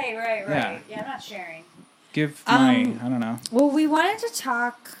that Right. Yeah. Yeah, I'm not sharing. give my, I don't know. Well, we wanted to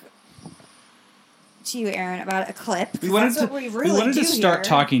talk to you, Aaron, about a clip. We wanted that's to what we really wanted to do start here.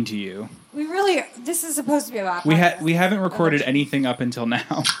 talking to you. We really. This is supposed to be about. We podcasts. haven't recorded anything up until now.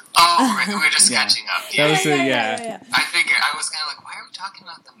 Oh, we're just Yeah. catching up. That Yeah. was the Yeah. I figured, I was kind of like, why are we talking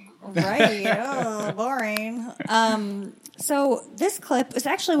about the movie? Right. Oh, boring. So this clip is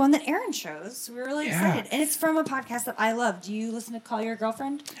actually one that Aaron chose. We're really Yeah. excited. And it's from a podcast that I love. Do you listen to Call Your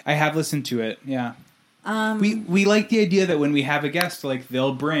Girlfriend? I have listened to it. Yeah. We like the idea that when we have a guest, like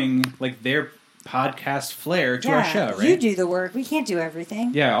they'll bring like their podcast flair to our show, right? You do the work. We can't do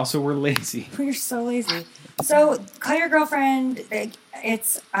everything. Yeah, also we're lazy. We're so lazy. So, Call Your Girlfriend,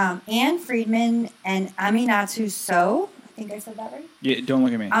 it's Anne Friedman and Aminatu Sow. I think I said that right. Yeah, don't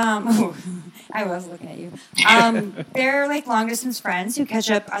look at me. I was looking at you. They're like long distance friends who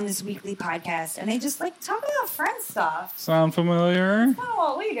catch up on this weekly podcast, and they just like talk about friend stuff. Sound familiar?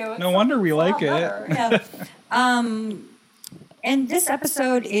 Oh, we do. No wonder we like it. Yeah. And this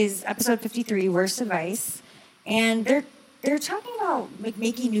episode is episode 53, Worst Advice, and they're talking about like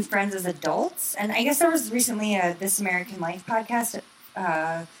making new friends as adults. And I guess there was recently a This American Life podcast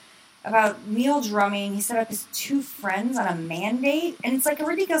about Neil Drumming. He set up his 2 friends on a mandate, and it's like a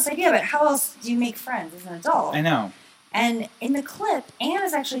ridiculous idea, but how else do you make friends as an adult? I know. And in the clip, Anne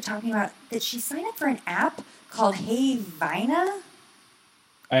is actually talking about that she signed up for an app called Hey Vina.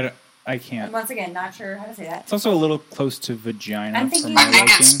 I can't. Once again, not sure how to say that. It's also a little close to vagina. I'm thinking- for my I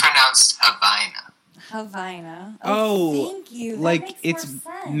think it's liking. pronounced Havina. Havina. Oh, thank you. That like makes it's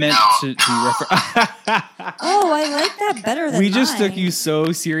more sense. meant to refer. Oh, I like that better than We just mine. took you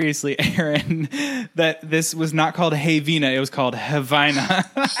so seriously, Aaron, that this was not called Hey Vina, it was called Havina.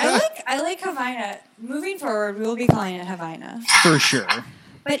 I like Havina. Moving forward, we will be calling it Havina. For sure.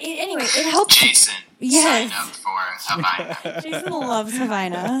 But anyway, it helps. Jason, Yes. sign up for Havina. Jason loves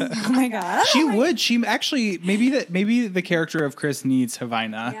Havina. Oh my god. She would. She actually maybe the character of Chris needs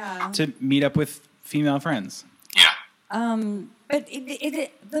Havina Yeah. to meet up with female friends. Yeah. But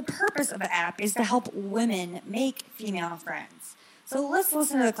the purpose of the app is to help women make female friends. So let's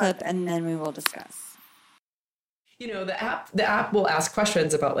listen to the clip and then we will discuss. You know, the app will ask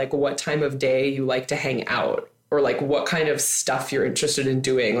questions about like what time of day you like to hang out, or like what kind of stuff you're interested in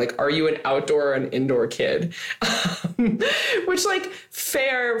doing. Like, are you an outdoor or an indoor kid? Which, like,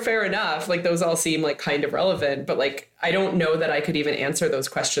 fair enough. Like, those all seem like kind of relevant, but like, I don't know that I could even answer those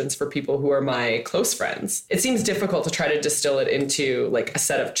questions for people who are my close friends. It seems difficult to try to distill it into like a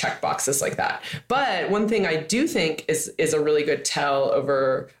set of checkboxes like that. But one thing I do think is a really good tell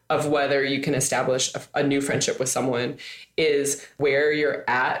of whether you can establish a new friendship with someone is where you're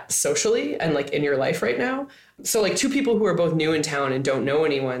at socially and like in your life right now. So like 2 people who are both new in town and don't know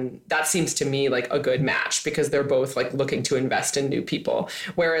anyone, that seems to me like a good match because they're both like looking to invest in new people.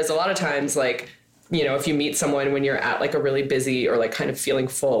 Whereas a lot of times, like, you know, if you meet someone when you're at like a really busy or like kind of feeling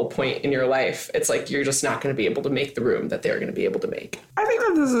full point in your life, it's like you're just not going to be able to make the room that they're going to be able to make. I think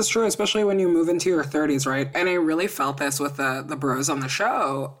that this is true, especially when you move into your 30s, right? And I really felt this with the bros on the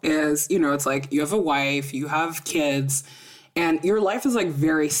show is, you know, it's like you have a wife, you have kids, and your life is like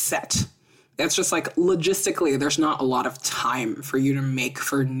very set. It's just like logistically, there's not a lot of time for you to make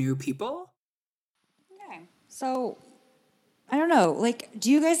for new people. Okay. So, I don't know. Like,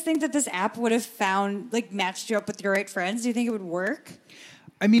 do you guys think that this app would have matched you up with your right friends? Do you think it would work?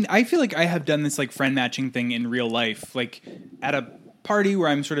 I mean, I feel like I have done this like friend matching thing in real life, like at a party where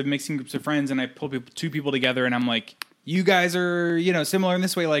I'm sort of mixing groups of friends and I pull 2 people together and I'm like, you guys are, you know, similar in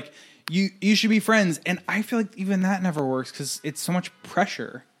this way. Like you should be friends. And I feel like even that never works because it's so much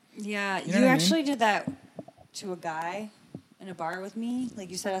pressure. Yeah, You know what I mean? actually did that to a guy in a bar with me. Like,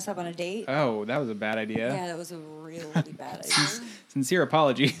 you set us up on a date. Oh, that was a bad idea. Yeah, that was a really bad idea. Sincere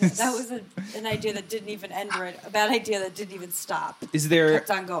apologies. That was an idea that didn't even end right. A bad idea that didn't even stop. Is there kept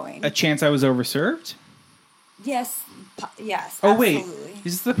on going. a chance I was overserved? Yes. Yes. Oh, absolutely. wait.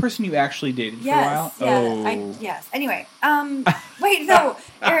 Is this the person you actually dated for a Yes. while? Yeah. Oh. Yes. Anyway. Wait. No.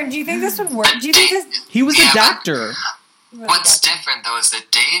 Aaron, do you think this would work? Do you think this? He was a doctor. What's different though is that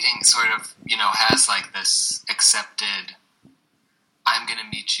dating sort of, you know, has like this accepted, I'm going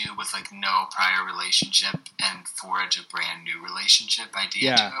to meet you with like no prior relationship and forge a brand new relationship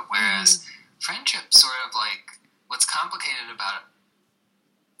idea to it. Whereas friendship sort of like, what's complicated about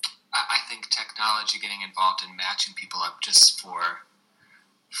it, I think technology getting involved in matching people up just for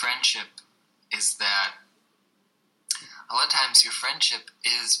friendship is that a lot of times your friendship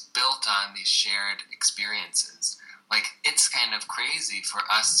is built on these shared experiences. Like, it's kind of crazy for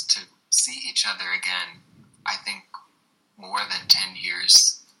us to see each other again. I think more than 10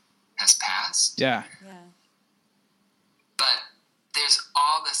 years has passed. Yeah. But there's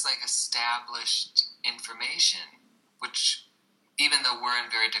all this, like, established information, which, even though we're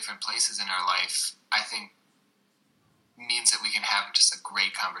in very different places in our life, I think means that we can have just a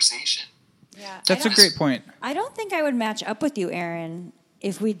great conversation. Yeah. That's a great point. I don't think I would match up with you, Aaron,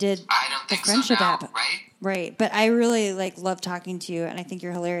 if we did I don't the think friendship so now, app. right? Right. But I really love talking to you, and I think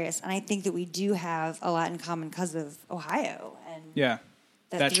you're hilarious. And I think that we do have a lot in common because of Ohio and Yeah.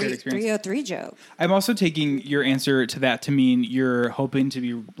 That shared experience. 303 joke. I'm also taking your answer to that to mean you're hoping to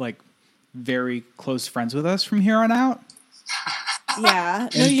be like very close friends with us from here on out. Yeah.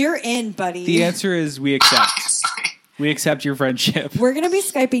 No, you're in, buddy. The answer is we accept. Obviously. We accept your friendship. We're going to be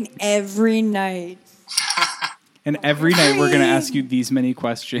Skyping every night. And every night we're going to ask you these many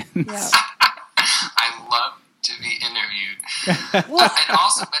questions. Yeah. I love to be interviewed. And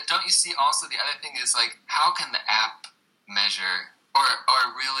also, but don't you see also the other thing is like, how can the app measure or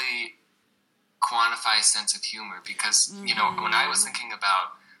really quantify sense of humor? Because, you know, when I was thinking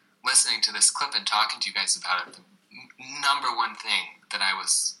about listening to this clip and talking to you guys about it, the number one thing that I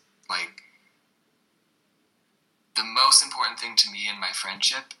was like, the most important thing to me in my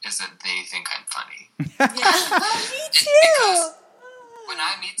friendship is that they think I'm funny. Me too. Because when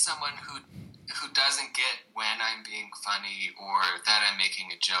I meet someone who doesn't get when I'm being funny or that I'm making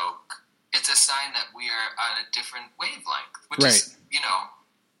a joke, it's a sign that we are on a different wavelength, which is, you know,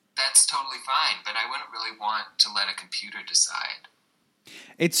 that's totally fine. But I wouldn't really want to let a computer decide.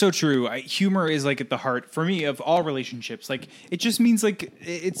 It's so true. Humor is like at the heart for me of all relationships. Like it just means like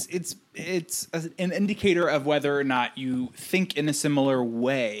it's an indicator of whether or not you think in a similar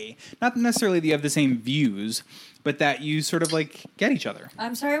way. Not necessarily that you have the same views, but that you sort of like get each other.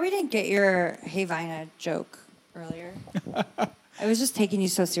 I'm sorry we didn't get your Hey Vina joke earlier. I was just taking you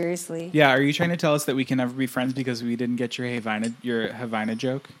so seriously. Yeah, are you trying to tell us that we can never be friends because we didn't get your Havana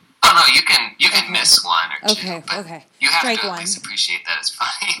joke? Oh no, you can miss one or two. Okay. You have Strike to at one. least appreciate that it's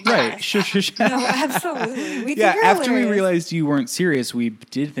funny. Right. Sure. No, absolutely. We Yeah, think you're after we hilarious. realized you weren't serious, we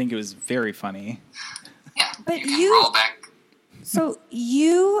did think it was very funny. Yeah, But you can you- roll back. So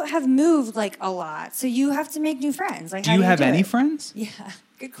you have moved like a lot, so you have to make new friends. Like, Do how you have do any it? friends Yeah,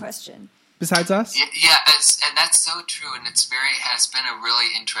 good question. besides us? Yeah, and that's so true, and has been a really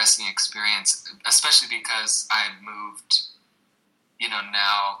interesting experience, especially because I've moved, you know,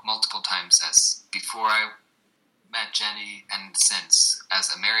 now multiple times as before I met Jenny and since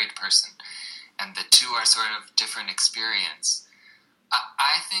as a married person, and the two are sort of different experience.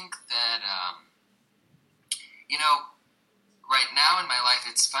 I think that, you know, right now in my life,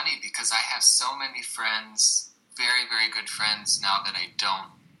 it's funny because I have so many friends, very, very good friends now that I don't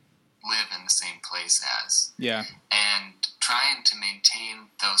live in the same place as. Yeah. And trying to maintain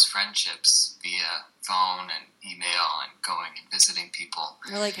those friendships via phone and email and going and visiting people.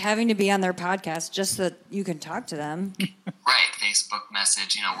 Or like having to be on their podcast just so that you can talk to them. Right, Facebook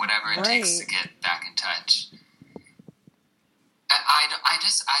message, you know, whatever it takes to Right. get back in touch.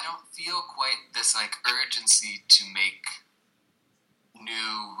 I don't feel quite this like urgency to make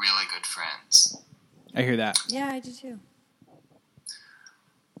new, really good friends. I hear that. Yeah, I do too.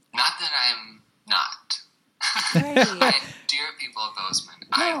 Not that I'm not. Right. I dear people of Bozeman,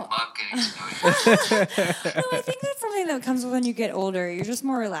 I No. love getting to know you. No, I think that's something that comes when you get older. You're just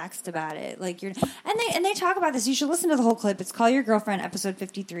more relaxed about it. Like and they talk about this. You should listen to the whole clip. It's Call Your Girlfriend, episode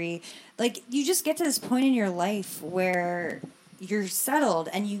 53. Like you just get to this point in your life where you're settled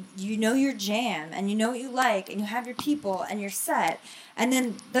and you know your jam and you know what you like and you have your people and you're set. And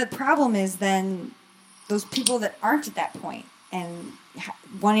then the problem is then those people that aren't at that point and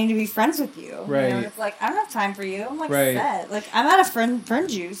wanting to be friends with you. Right. You know, and it's like, I don't have time for you. I'm like Right. set. Like I'm out of friend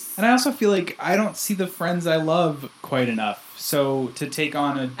juice. And I also feel like I don't see the friends I love quite enough. So to take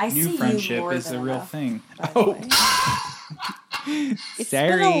on a I see new you friendship more is than a real enough, thing. by the way. It's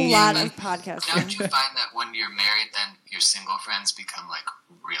been a Sorry. lot of podcasting. Don't you find that when you're married, then your single friends become like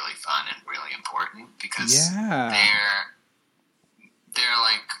really fun and really important because Yeah. they're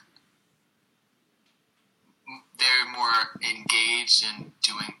like they're more engaged in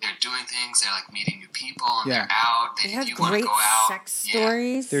doing things. They're like meeting new people and Yeah. they're out. They have you want to great go out. sex Yeah.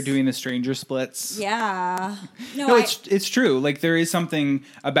 stories. They're doing the stranger splits. Yeah. No, it's true. Like there is something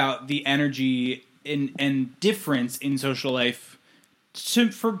about the energy and difference in social life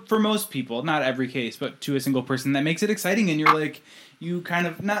for most people, not every case, but to a single person that makes it exciting. And you're like, you kind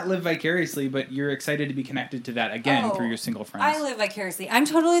of not live vicariously, but you're excited to be connected to that again through your single friends. I live vicariously. I'm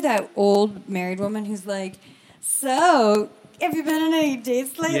totally that old married woman who's like, so have you been on any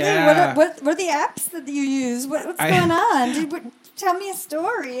dates lately? Yeah. What are the apps that you use? What's going on? Tell me a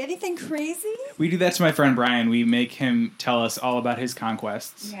story. Anything crazy? We do that to my friend Brian. We make him tell us all about his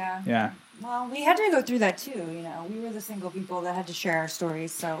conquests. Yeah. Yeah. Well, we had to go through that too. You know, we were the single people that had to share our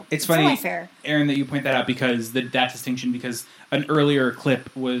stories. So It's funny, only fair. Aaron, that you point that out because that distinction, because an earlier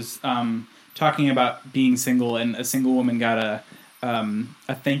clip was talking about being single, and a single woman got a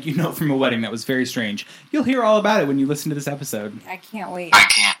thank you note from a wedding that was very strange. You'll hear all about it when you listen to this episode. I can't wait. I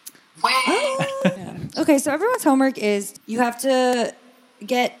can't wait. Yeah. Okay, so everyone's homework is you have to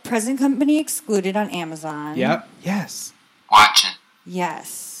get Present Company Excluded on Amazon. Yep. Yes. Watch it.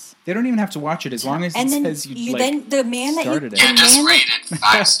 Yes. They don't even have to watch it as long as it says you then the man that you started it. Yeah, just rate it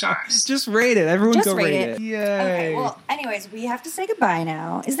 5 stars. Just rate it. Everyone Just go rate rate it. it. Yay. Okay, well, anyways, we have to say goodbye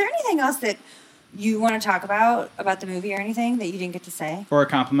now. Is there anything else that you want to talk about the movie or anything that you didn't get to say? Or a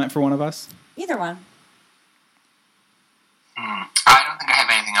compliment for one of us? Either one. I don't think I have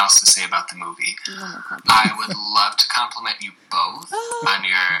anything else to say about the movie. I would love to compliment you both on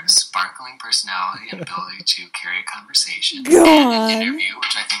your sparkling personality and ability to carry a conversation and an interview,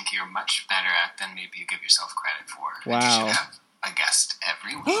 which I think you're much better at than maybe you give yourself credit for. Wow. And you should have a guest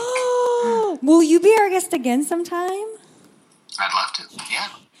every week. Will you be our guest again sometime? I'd love to, yeah.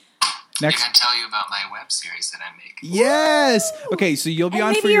 Next. I can tell you about my web series that I'm making. Yes. Okay, so you'll be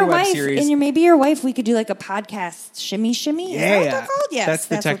on for your web series. And maybe your wife, we could do like a podcast shimmy. Is that what they're called? Yes, that's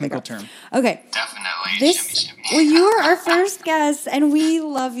the what they're technical called. term. Okay. Definitely shimmy. Well, you are our first guest, and we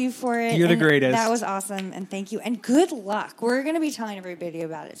love you for it. You're the and greatest. That was awesome, and thank you. And good luck. We're going to be telling everybody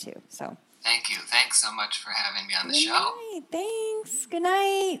about it, too. So. Thank you. Thanks so much for having me on the Good show. night. Thanks. Good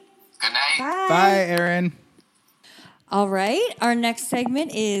night. Good night. Bye. Bye, Aaron. All right. Our next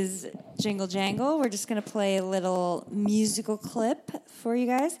segment is Jingle Jangle. We're just going to play a little musical clip for you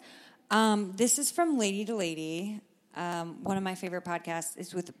guys. This is from Lady to Lady. One of my favorite podcasts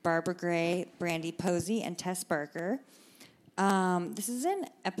is with Barbara Gray, Brandy Posey, and Tess Barker. This is in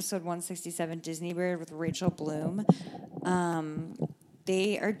episode 167, Disney Bird, with Rachel Bloom.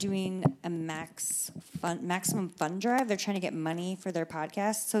 They are doing a maximum fun drive. They're trying to get money for their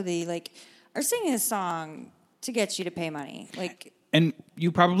podcast, so they are singing a song to get you to pay money. And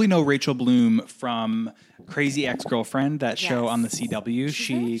you probably know Rachel Bloom from Crazy Ex-Girlfriend, that show on the CW.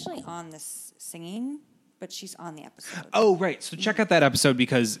 She's not actually on this singing, but she's on the episode. Oh, right. So check out that episode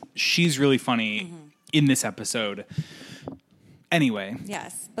because she's really funny in this episode. Anyway.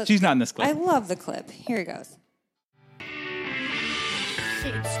 Yes. But she's not in this clip. I love the clip. Here it goes.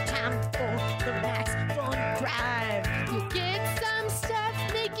 It's time for the Max Fun Drive. You get some stuff,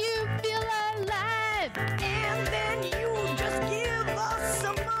 make you feel alive. And then you just give us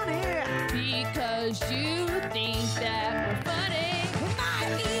some money. Because you think that we're funny.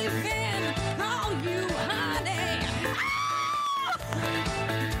 Might even call you honey.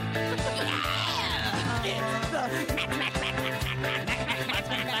 Yeah! It's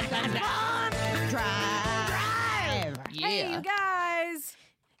the Max Fun Drive. Yeah. Hey, you guys.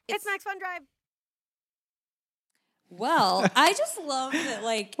 It's Max Fun Drive. Well, I just love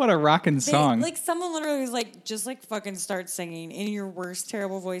that, what a rockin' song. Someone literally was just fucking start singing in your worst,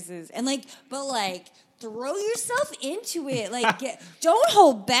 terrible voices. And, throw yourself into it. Don't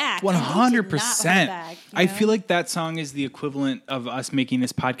hold back. 100%. I feel like that song is the equivalent of us making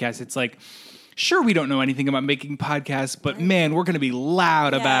this podcast. It's sure, we don't know anything about making podcasts, but man, we're going to be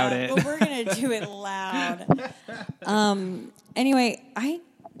loud about it. But we're going to do it loud. Anyway,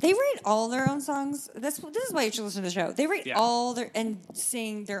 they write all their own songs. This is why you should listen to the show. They write all their and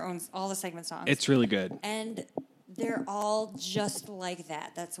sing their own all the segment songs. It's really good. And they're all just like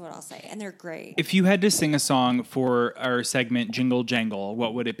that. That's what I'll say. And they're great. If you had to sing a song for our segment Jingle Jangle,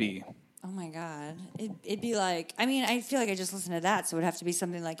 what would it be? Oh my God. It'd be I feel like I just listened to that, so it would have to be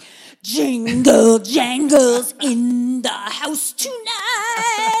something like Jingle Jangles in the house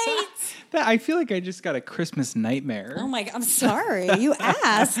tonight. I feel like I just got a Christmas nightmare. Oh my God. I'm sorry. You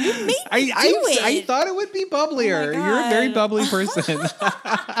asked. You made me do it. I thought it would be bubblier. You're a very bubbly person.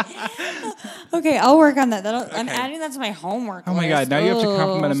 Okay, I'll work on that. I'm adding that to my homework Oh my God. Now you have to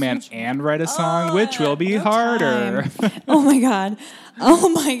compliment a man and write a song, which will be harder. Oh my God.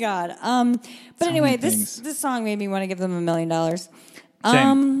 But anyway, this song made me want to give them $1 million.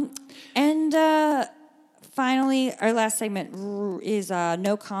 And finally, our last segment is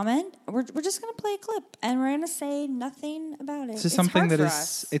no comment. We're just going to play a clip, and we're going to say nothing about it. This is something that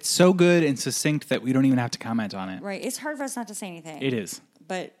is it's so good and succinct that we don't even have to comment on it. Right. It's hard for us not to say anything. It is.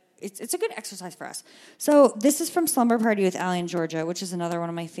 But it's a good exercise for us. So this is from Slumber Party with Allie and Georgia, which is another one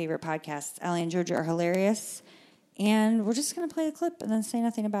of my favorite podcasts. Allie and Georgia are hilarious. And we're just going to play the clip and then say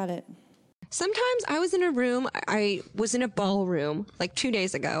nothing about it. Sometimes I was in a room, I was in a ballroom 2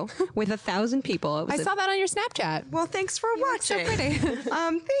 days ago with 1,000 people. I saw that on your Snapchat. Well, thanks for watching. So pretty.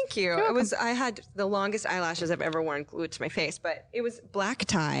 Thank you. I had the longest eyelashes I've ever worn glued to my face, but it was black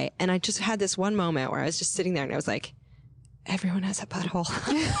tie. And I just had this one moment where I was just sitting there and I was like, everyone has a butthole.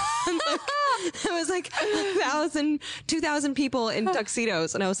 It was 1,000, 2,000 people in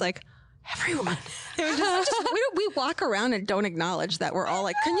tuxedos. And I was like, everyone. We walk around and don't acknowledge that we're all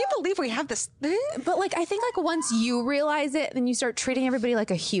can you believe we have this thing? But I think once you realize it, then you start treating everybody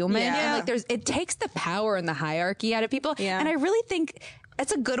like a human. Yeah. And it takes the power and the hierarchy out of people. Yeah. And I really think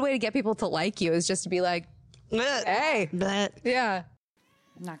it's a good way to get people to like you is just to be like, hey. But yeah.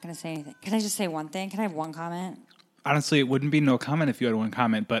 I'm not going to say anything. Can I just say one thing? Can I have one comment? Honestly, it wouldn't be no comment if you had one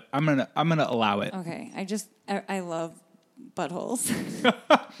comment, but I'm gonna allow it. Okay. I love buttholes.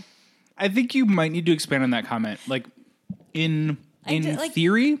 I think you might need to expand on that comment. Like in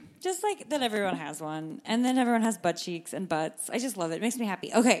theory, just like that everyone has one, and then everyone has butt cheeks and butts. I just love it. It makes me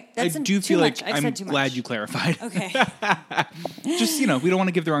happy. Okay, that's I do too feel much. like I've I'm said too glad much. you clarified. Okay. Just we don't want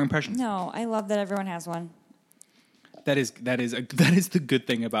to give the wrong impression. No, I love that everyone has one. That is the good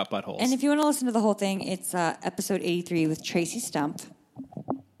thing about buttholes. And if you want to listen to the whole thing, it's episode 83 with Tracy Stump.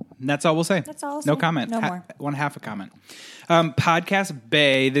 And that's all we'll say. That's all I'll No say. comment. No more. One half a comment. Podcast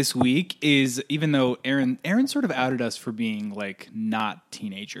Bay this week is, even though Aaron sort of outed us for being like not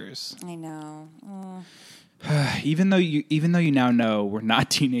teenagers. I know. Oh. Even though you now know we're not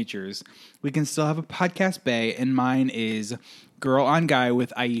teenagers, we can still have a Podcast Bay, and mine is Girl on Guy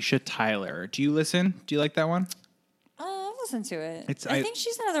with Aisha Tyler. Do you listen? Do you like that one? I'll listen to it. I think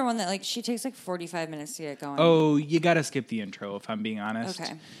she's another one that like she takes like 45 minutes to get going. Oh, you got to skip the intro if I'm being honest.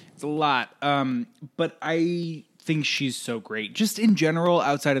 Okay. It's a lot. But I think she's so great. Just in general,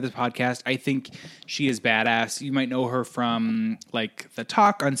 outside of this podcast, I think she is badass. You might know her from like The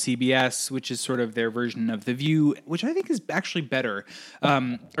Talk on CBS, which is sort of their version of The View, which I think is actually better.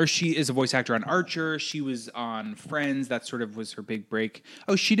 Or she is a voice actor on Archer. She was on Friends. That sort of was her big break.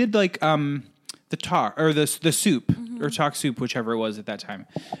 Oh, she did like The Talk or the Soup or Talk Soup, whichever it was at that time.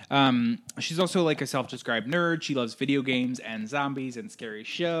 She's also like a self-described nerd. She loves video games and zombies and scary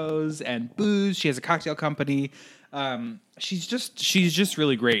shows and booze. She has a cocktail company. She's just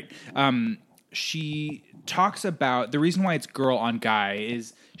really great. She talks about the reason why it's Girl on Guy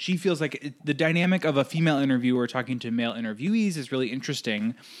is she feels like the dynamic of a female interviewer talking to male interviewees is really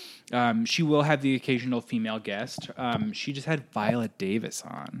interesting. She will have the occasional female guest. She just had Viola Davis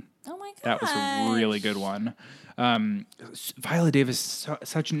on. Oh my god, that was a really good one. Viola Davis,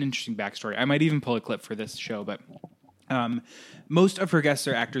 such an interesting backstory. I might even pull a clip for this show, but most of her guests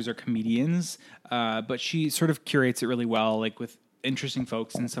are actors or comedians, but she sort of curates it really well, like with interesting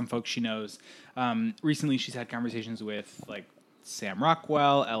folks and some folks she knows. Recently, she's had conversations with like Sam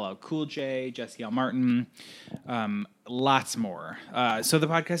Rockwell, LL Cool J, Jesse L. Martin, lots more. So the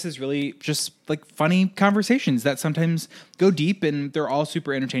podcast is really just like funny conversations that sometimes go deep, and they're all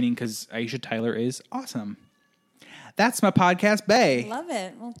super entertaining because Aisha Tyler is awesome. That's my Podcast Bay. Love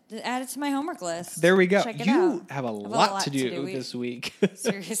it. Well, add it to my homework list. There we go. Check it You out. have a lot to do this week.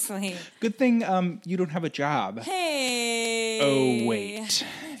 Seriously. Good thing you don't have a job. Hey. Oh, wait.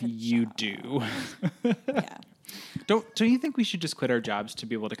 You do. Yeah. Don't you think we should just quit our jobs to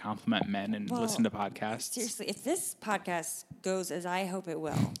be able to compliment men and listen to podcasts? Seriously, if this podcast goes as I hope it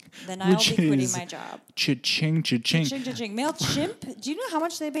will, then I'll be quitting my job. Cha-ching, cha-ching. Cha-ching, cha-ching. MailChimp, do you know how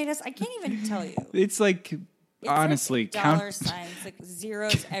much they paid us? I can't even tell you. It's like, honestly, like dollar signs, like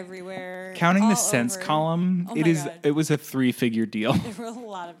zeros everywhere. Counting the all cents over. column, Oh my God. It was a 3-figure deal. There were a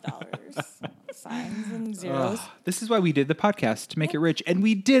lot of dollars, signs and zeros. This is why we did the podcast, to make it rich, and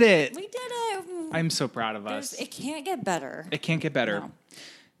we did it. We did it. I'm so proud of us. It can't get better. It can't get better. No.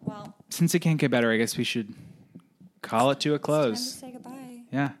 Well, since it can't get better, I guess we should call it to a close. It's time to say goodbye.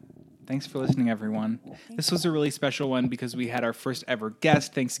 Yeah. Thanks for listening, everyone. This was a really special one because we had our first ever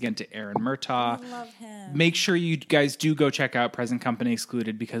guest. Thanks again to Aaron Murtaugh. I love him. Make sure you guys do go check out Present Company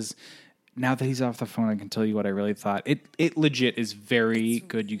Excluded, because now that he's off the phone, I can tell you what I really thought. It legit is very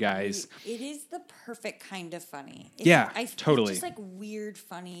good, you guys. It is the perfect kind of funny. Totally. It's just like weird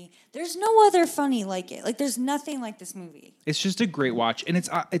funny. There's no other funny like it. Like there's nothing like this movie. It's just a great watch, and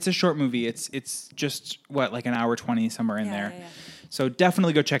it's a short movie. It's just like an hour 20 somewhere in there. Yeah. So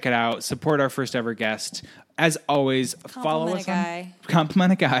definitely go check it out. Support our first ever guest. As always, follow us on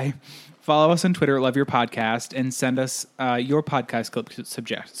Compliment a Guy. Follow us on Twitter at Love Your Podcast, and send us your podcast clip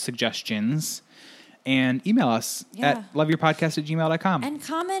suggestions. And email us at loveyourpodcast@gmail.com. And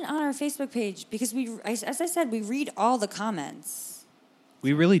comment on our Facebook page, because as I said, we read all the comments.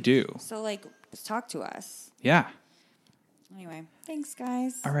 We really do. So talk to us. Yeah. Anyway, thanks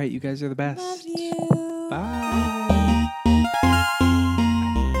guys. All right, you guys are the best. Love you. Bye.